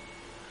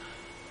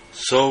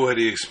 so had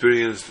he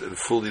experienced and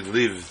fully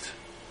lived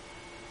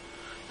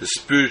the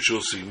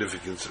spiritual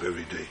significance of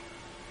every day.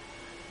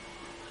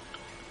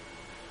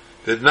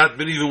 There had not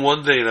been even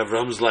one day in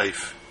Avram's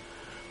life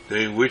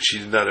during which he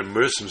did not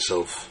immerse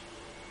himself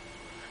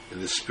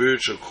in the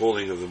spiritual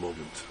calling of the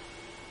moment.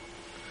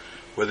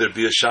 Whether it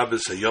be a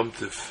Shabbos, a Yom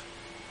Tif,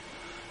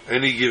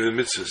 any given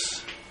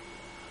mitzvahs,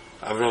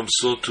 Avram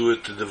saw to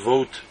it to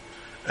devote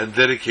and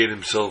dedicate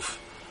himself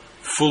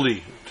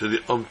fully to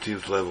the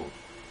umpteenth level.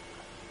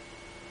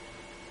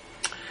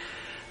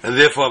 And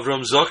therefore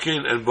Avram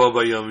Zaken and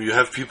Baba Yom, you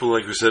have people,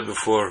 like we said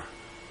before,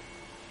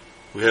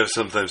 we have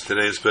sometimes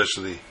today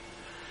especially,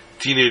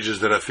 teenagers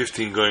that are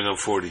 15 going on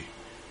 40.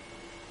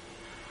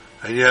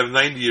 And you have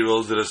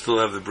 90-year-olds that still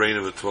have the brain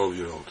of a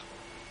 12-year-old.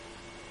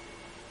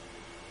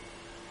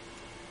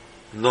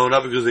 No,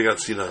 not because they got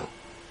senile.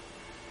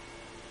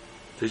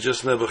 They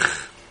just never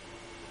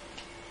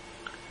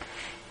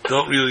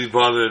don't really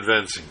bother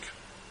advancing.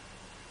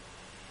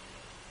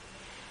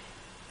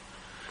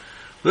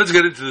 Let's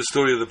get into the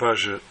story of the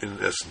Parsha in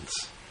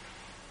essence.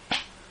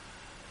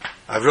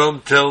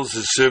 Avram tells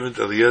his servant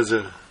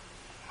Eliezer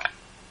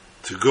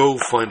to go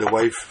find a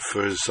wife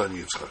for his son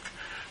Yitzchak.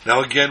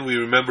 Now again, we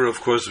remember,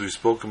 of course, we've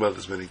spoken about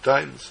this many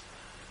times,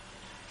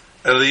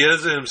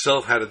 Eliezer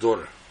himself had a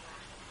daughter.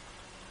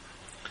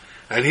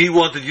 And he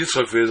wanted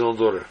Yitzchak for his own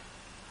daughter.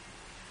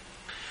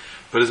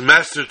 But his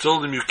master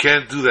told him, you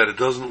can't do that, it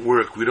doesn't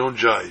work, we don't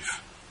jive.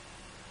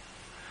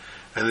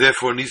 And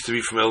therefore it needs to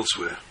be from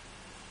elsewhere.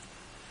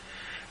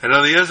 And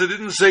Eliezer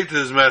didn't say to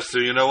his master,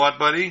 you know what,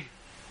 buddy?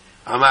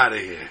 I'm out of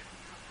here.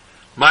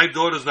 My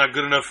daughter's not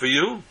good enough for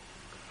you.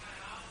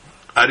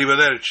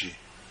 Arrivederci.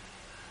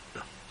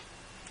 No.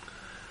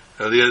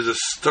 Eliezer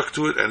stuck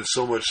to it, and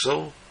so much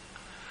so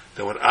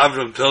that when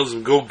Avram tells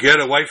him, go get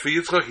a wife for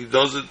Yitzchak, he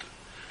does it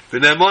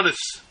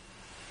v'ne'emonis,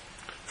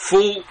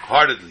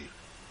 full-heartedly.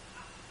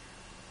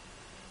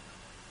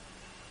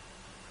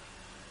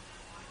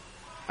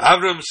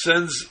 Avram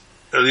sends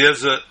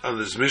Eliezer on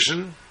this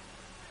mission,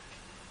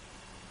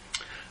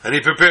 and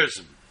he prepares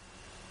him.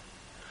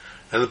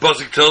 And the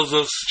pasuk tells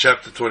us,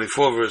 chapter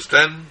 24, verse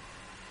 10,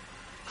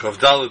 Chav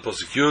Daled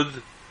pasuk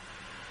Yud,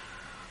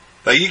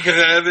 Vayikach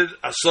ha'eved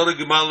asara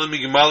gemalim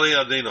migemalei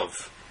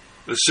adenov.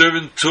 The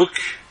servant took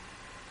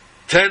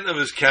 10 of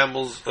his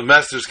camels, a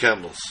master's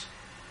camels.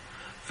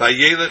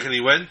 Vayelech, and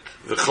he went,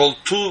 v'chol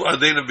tuv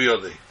adenov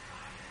biyodei.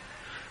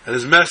 And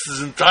his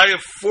master's entire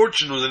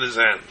fortune was in his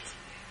hand.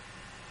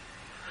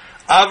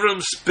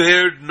 Avram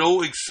spared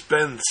no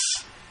expense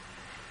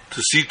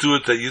to see to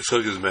it that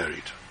Yitzchak is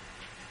married.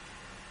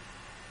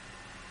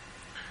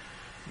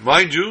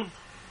 Mind you,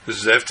 this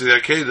is after the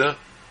Akedah,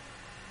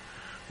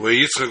 where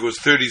Yitzchak was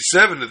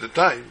 37 at the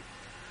time,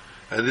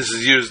 and this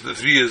is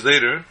 3 years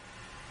later.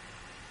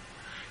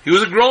 He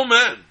was a grown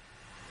man.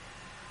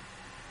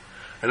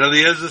 And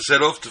Eliezer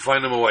set off to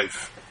find him a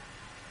wife.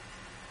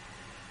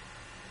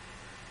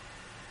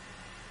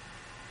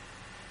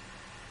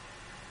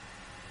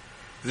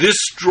 This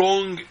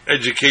strong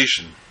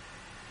education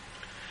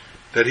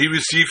that he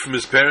received from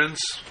his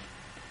parents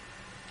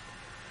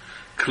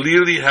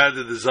clearly had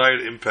the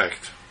desired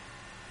impact.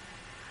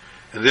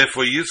 And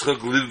therefore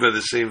Yitzchak lived by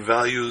the same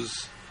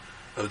values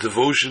of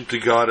devotion to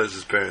God as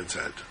his parents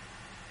had.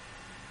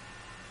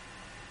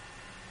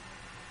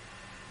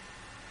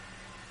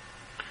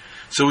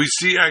 So we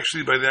see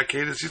actually by the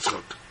Akedah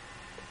Yitzchak.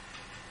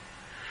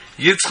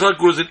 Yitzchak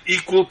was an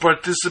equal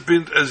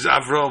participant as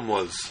Avram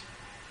was.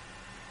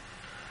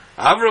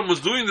 Avram was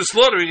doing the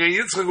slaughtering and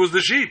Yitzchak was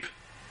the sheep.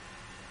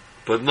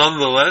 But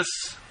nonetheless,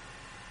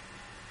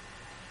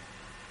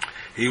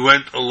 he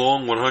went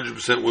along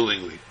 100%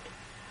 willingly.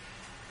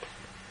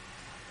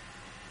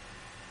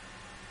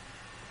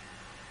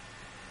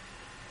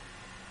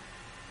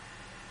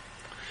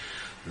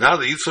 Now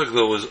that Yitzchak,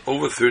 though, was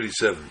over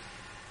 37,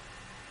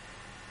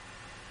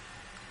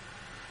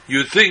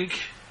 you'd think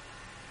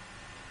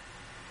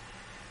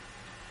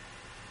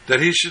that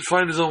he should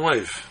find his own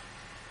wife.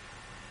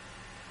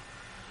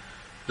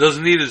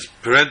 Doesn't need his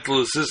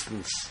parental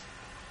assistance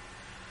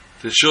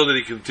to show that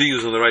he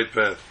continues on the right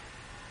path.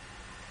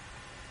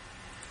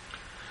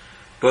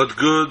 But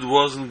good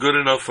wasn't good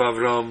enough for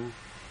Avram.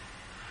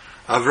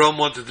 Avram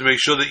wanted to make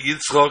sure that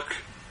Yitzchak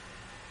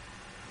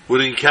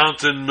would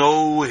encounter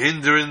no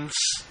hindrance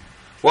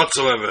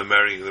whatsoever in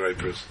marrying the right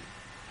person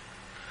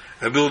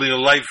and building a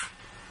life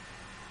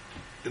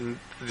in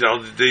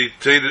the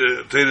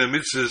Teda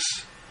Mitzvahs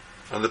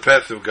on the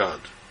path of God.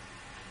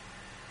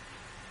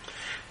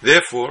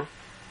 Therefore,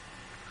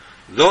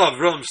 though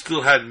Avram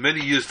still had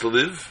many years to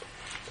live,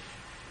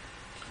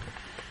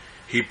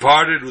 he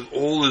parted with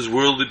all his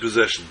worldly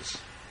possessions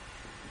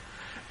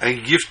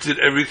and gifted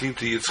everything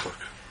to Yitzchak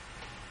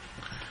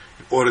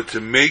in order to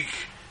make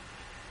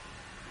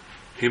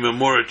him a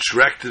more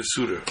attractive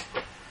suitor.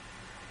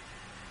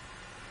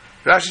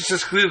 Rashi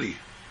says clearly,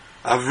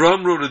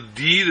 Avram wrote a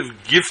deed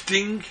of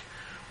gifting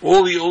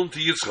all he owned to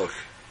Yitzchak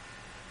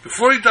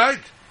before he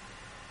died.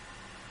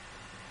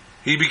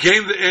 He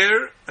became the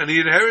heir and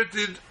he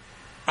inherited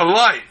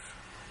alive.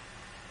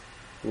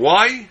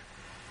 Why?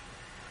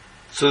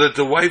 So that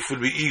the wife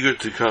would be eager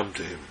to come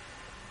to him.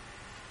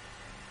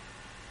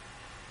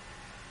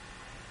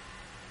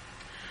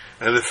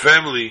 And the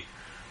family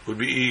would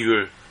be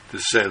eager to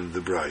send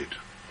the bride.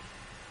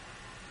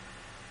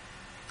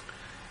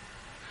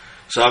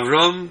 So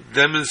Avram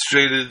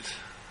demonstrated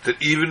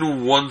that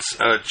even once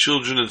our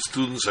children and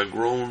students are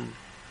grown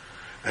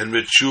and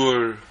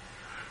mature,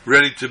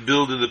 ready to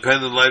build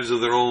independent lives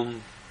of their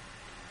own,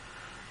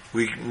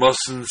 we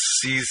mustn't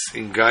cease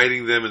in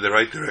guiding them in the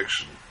right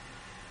direction.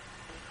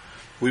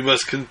 We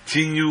must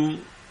continue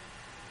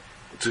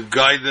to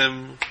guide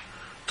them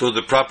toward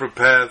the proper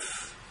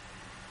path,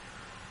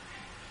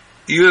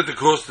 even at the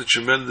cost of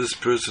tremendous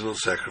personal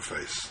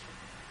sacrifice,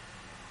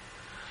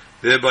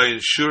 thereby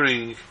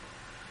ensuring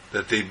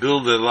that they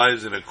build their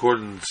lives in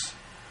accordance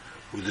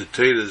with the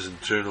Torah's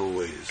internal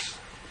ways.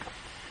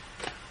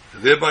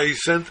 And thereby he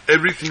sent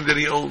everything that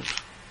he owned,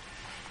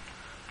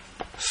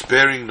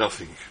 sparing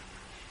nothing.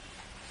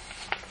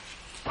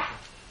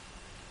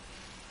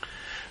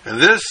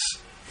 And this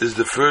is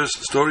the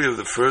first story of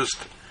the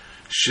first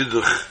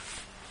shidduch,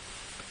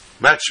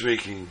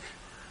 matchmaking,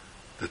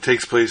 that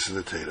takes place in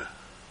the Torah.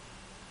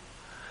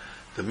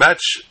 The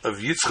match of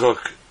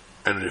Yitzchak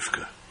and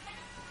Rivka.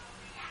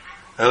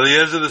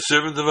 Eliezer, the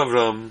servant of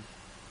Avram,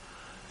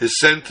 is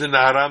sent to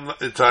Aram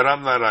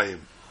Naharaim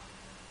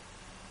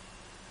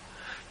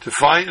to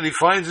find, and he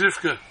finds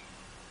Rivka.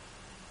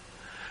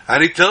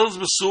 And he tells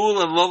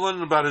Besul and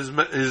Lavan about his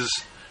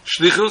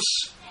shlichus,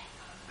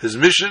 his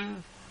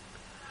mission.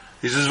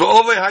 He says,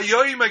 "V'ovei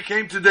hayoyim, I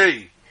came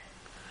today."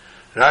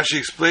 Rashi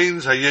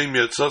explains, "Hayoyim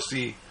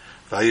yatzasi,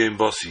 v'hayoyim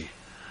bosi."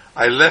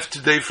 I left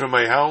today from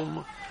my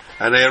home,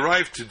 and I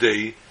arrived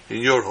today in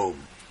your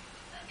home.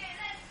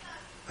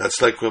 That's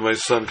like when my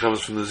son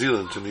comes from New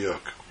Zealand to New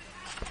York.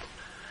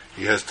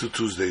 He has 2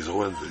 Tuesdays or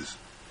Wednesdays.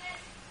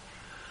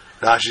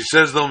 Rashi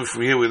says, though,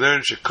 from here we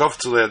learn,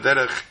 shekoftzele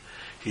haderech,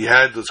 he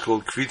had what's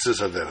called kvitzas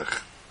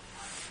haderech.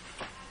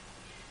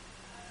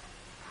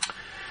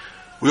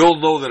 We all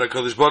know that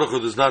HaKadosh Baruch Hu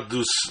does not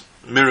do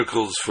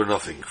miracles for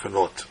nothing, for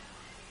naught.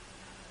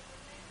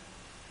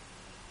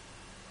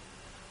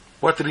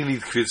 What did he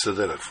need kvitzas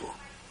haderech for?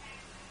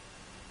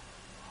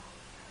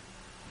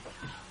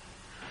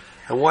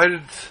 And why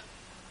did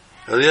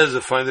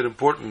Eliezer find it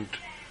important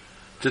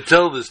to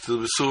tell this to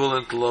Besul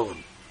and to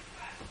Lavan?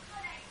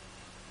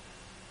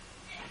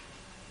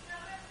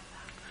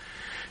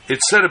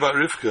 It's said about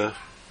Rivka,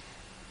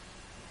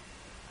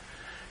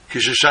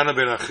 Kishoshana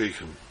ben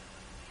Achikim,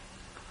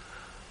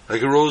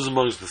 like a rose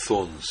amongst the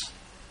thorns.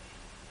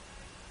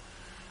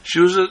 She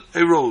was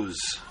a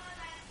rose.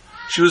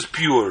 She was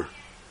pure.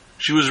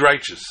 She was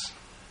righteous.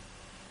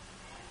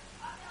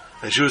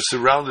 And she was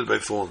surrounded by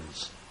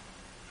thorns.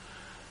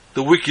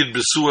 The wicked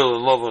Besuel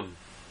and Lavan.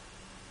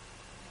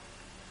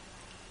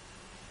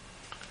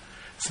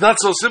 It's not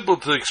so simple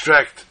to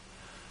extract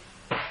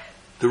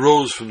the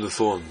rose from the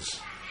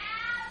thorns.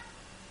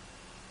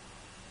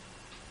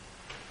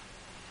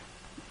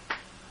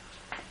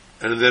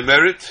 And in their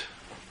merit,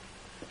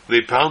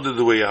 they pounded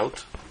the way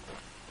out.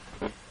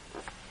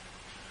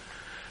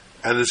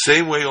 And the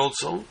same way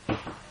also,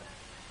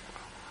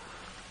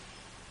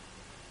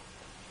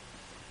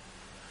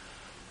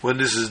 when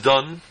this is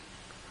done,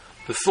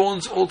 the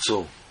thorns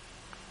also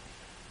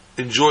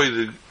enjoy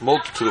the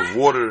multitude of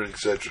water,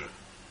 etc.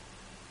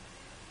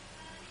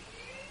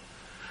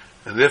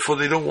 And therefore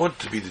they don't want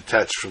to be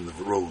detached from the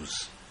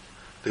rose.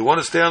 They want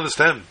to stay on the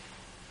stem.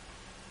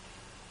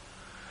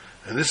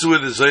 And this is where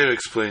the Zohar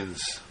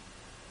explains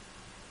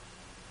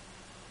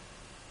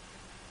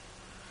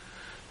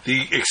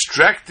the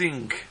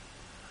extracting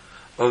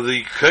of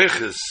the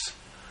keiches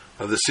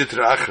of the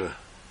Sitra Achra,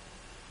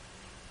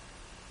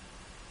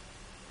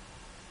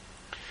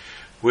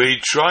 where he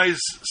tries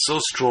so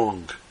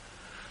strong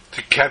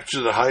to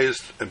capture the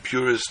highest and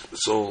purest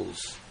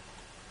souls.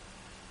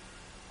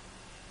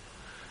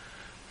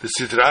 The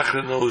Sitra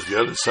Achra knows, the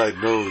other side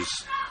knows,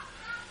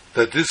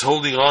 that this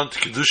holding on to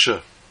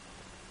Kedusha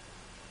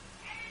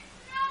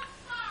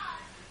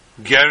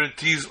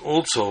guarantees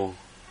also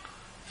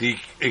the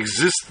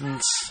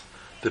existence,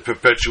 the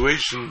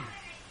perpetuation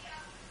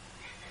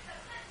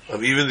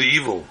of even the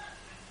evil.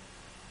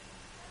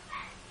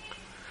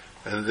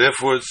 And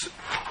therefore it's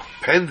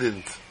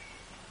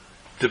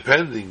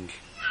depending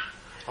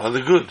on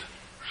the good.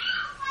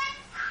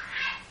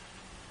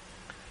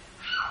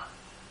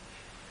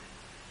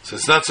 So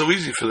it's not so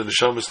easy for the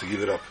neshamas to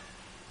give it up.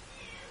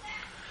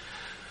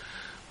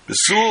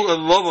 Besul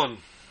and Lavan,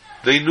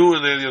 they knew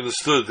and they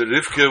understood that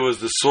Rivka was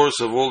the source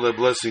of all their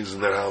blessings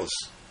in their house.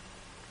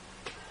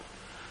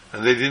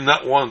 And they did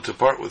not want to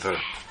part with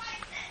her.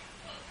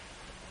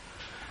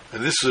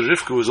 And this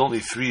Rivka was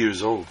only 3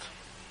 years old.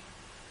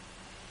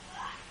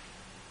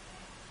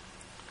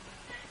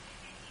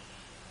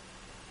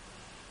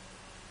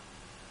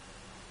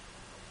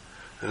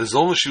 And as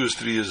long as she was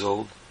 3 years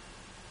old,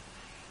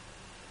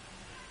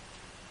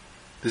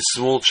 this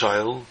small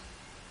child,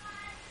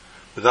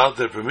 without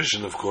their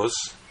permission, of course,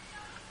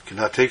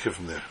 cannot take her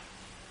from there.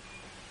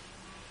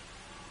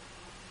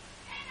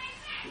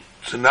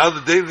 So now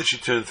the day that she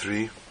turned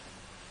 3,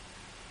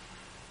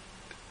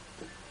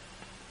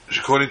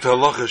 according to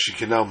halacha, she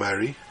can now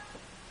marry.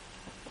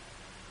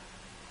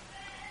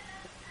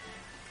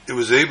 It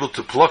was able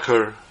to pluck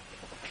her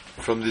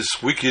from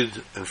this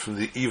wicked and from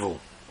the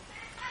evil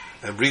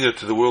and bring her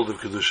to the world of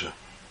Kedusha.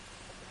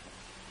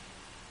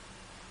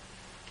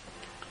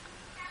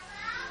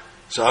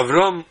 So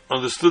Avram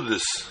understood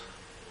this,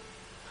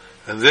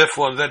 and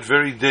therefore on that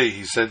very day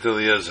he sent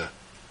Eliezer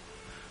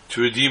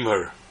to redeem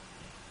her.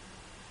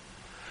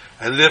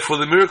 And therefore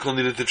the miracle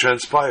needed to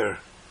transpire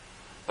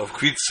of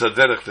Kvitz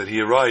Haderech, that he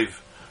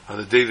arrive on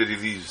the day that he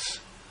leaves,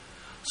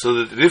 so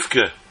that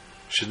Rivka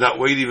should not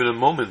wait even a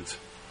moment,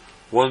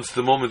 once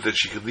the moment that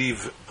she could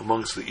leave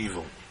amongst the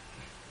evil.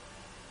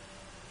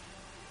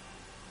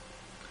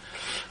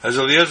 As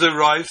Eliezer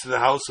arrives to the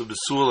house of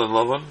Besuel and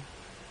Lavan,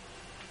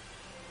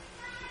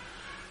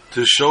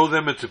 to show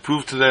them and to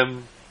prove to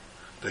them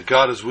that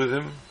God is with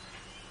him,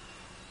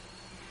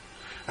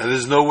 and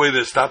there's no way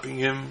they're stopping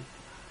him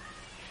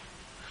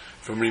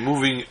from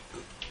removing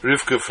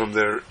Rivka from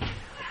their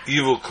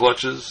evil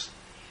clutches.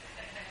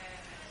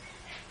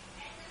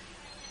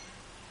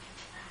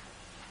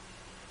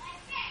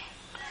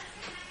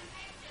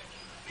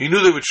 He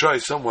knew they would try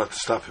somewhat to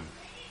stop him.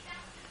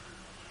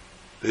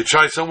 They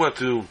tried somewhat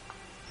to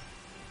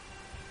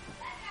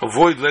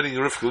avoid letting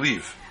Rivka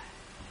leave.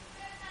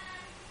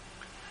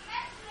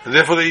 And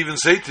therefore they even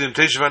say to him,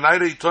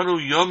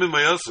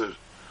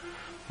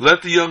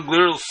 let the young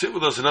girl sit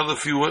with us another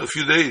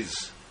few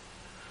days.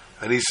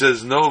 And he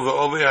says, no,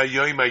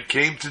 I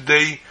came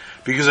today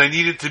because I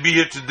needed to be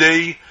here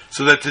today,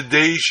 so that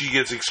today she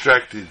gets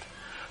extracted.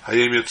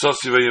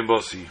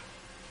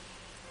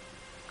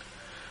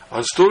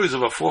 On stories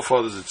of our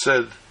forefathers it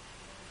said,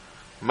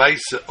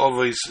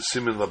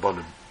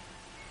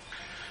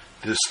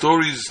 the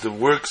stories, the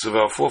works of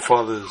our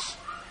forefathers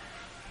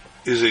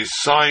is a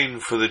sign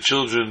for the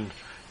children,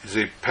 is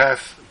a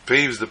path,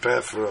 paves the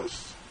path for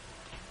us.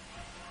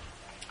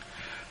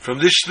 From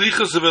this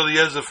shlichus of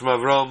Eliezer from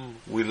Avram,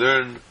 we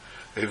learn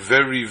a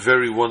very,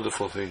 very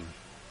wonderful thing.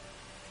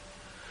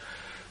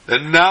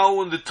 That now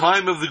when the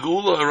time of the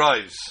Geula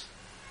arrives,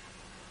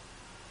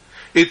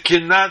 it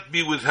cannot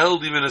be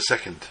withheld even a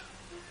second.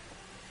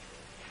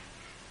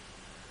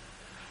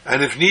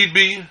 And if need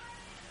be,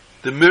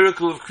 the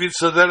miracle of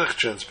Kvitz Haderech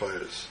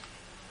transpires,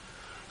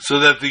 so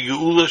that the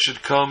Geula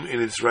should come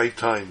in its right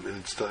time, in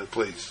its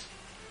place.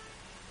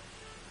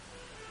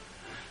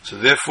 So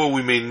therefore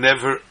we may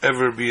never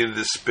ever be in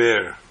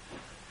despair.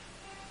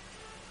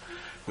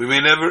 We may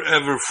never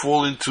ever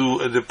fall into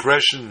a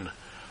depression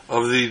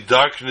of the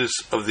darkness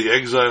of the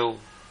exile,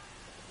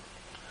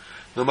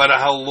 no matter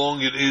how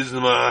long it is,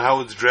 no matter how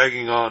it's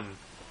dragging on.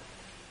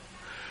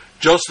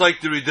 Just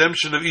like the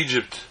redemption of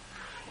Egypt,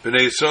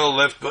 Bnei Yisrael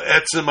left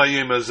B'etzem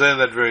Hayom Hazeh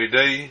that very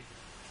day,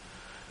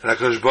 and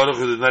HaKadosh Baruch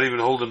Hu did not even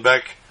hold them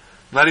back,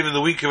 not even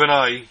the wink of an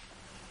eye.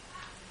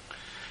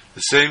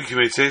 The same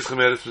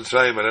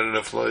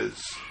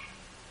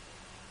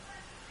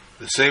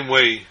the same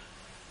way,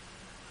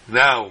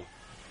 now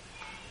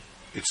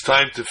it's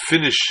time to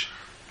finish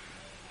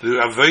the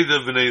Aveda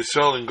of Bnei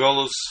Yisrael in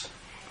Golus,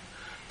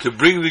 to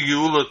bring the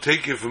Geula,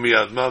 take it from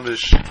Yad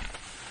Mamish,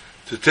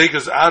 to take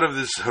us out of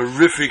this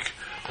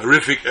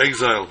horrific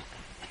exile.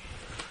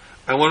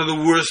 And one of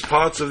the worst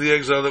parts of the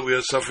exile that we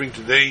are suffering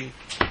today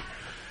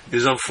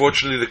is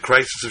unfortunately the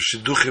crisis of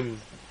Shidduchim.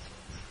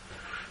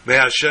 May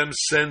Hashem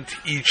send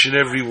each and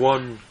every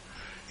one,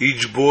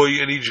 each boy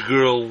and each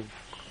girl,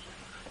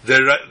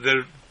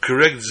 their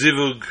correct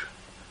zivug,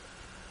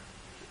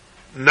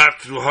 not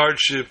through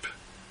hardship,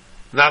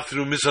 not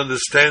through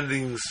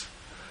misunderstandings,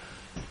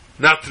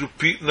 not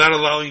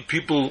allowing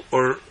people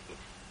or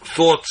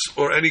thoughts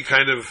or any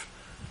kind of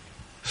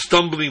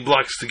stumbling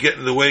blocks to get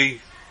in the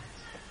way,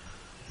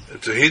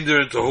 and to hinder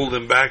and to hold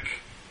them back.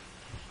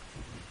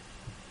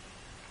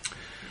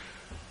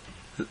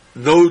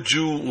 No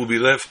Jew will be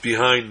left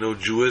behind, no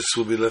Jewess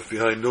will be left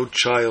behind, no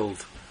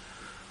child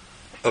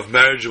of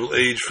marriageable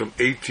age from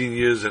 18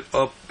 years and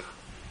up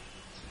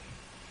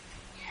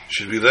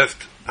should be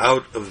left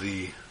out of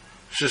the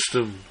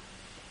system.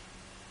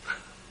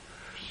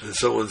 And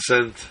someone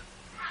sent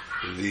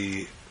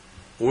the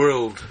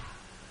world,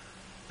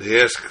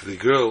 they ask the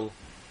girl,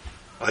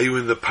 are you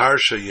in the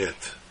Parsha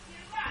yet?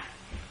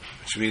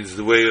 Which means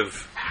the way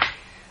of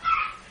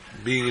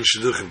being in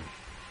Shidduchim.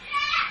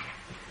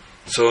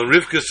 So when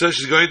Rivka says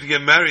she's going to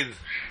get married,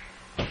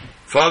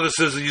 father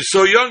says, you're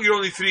so young, you're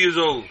only 3 years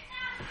old.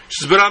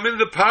 She says, but I'm in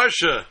the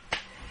Parsha.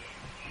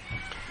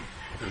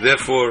 And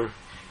therefore,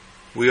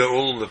 we are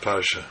all in the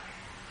Parsha.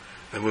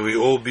 And when we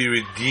all be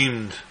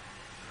redeemed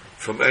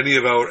from any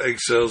of our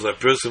exiles, our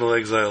personal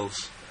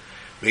exiles,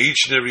 may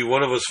each and every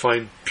one of us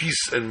find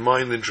peace and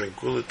mind and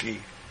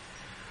tranquility.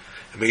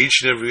 And may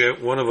each and every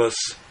one of us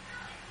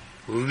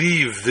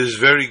leave this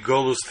very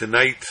Golus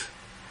tonight,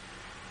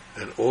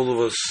 and all of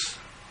us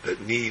that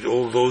need,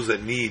 all those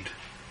that need,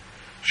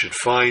 should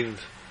find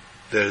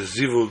their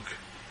zivug,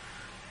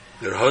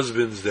 their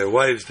husbands, their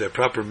wives, their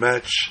proper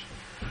match,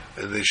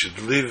 and they should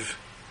live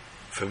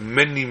for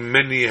many,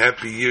 many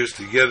happy years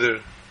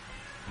together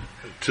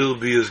until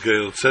Bias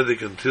Geil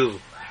Tzedek, until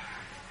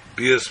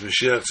Bias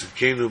Mashiach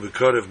Tzidkenu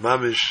B'Karev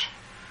Mamish,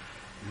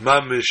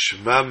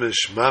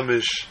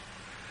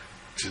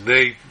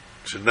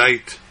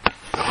 tonight,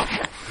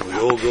 and we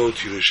all go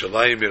to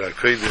Yerushalayim Ir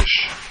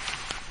HaKodesh.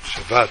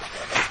 Shabbat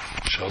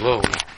Shalom.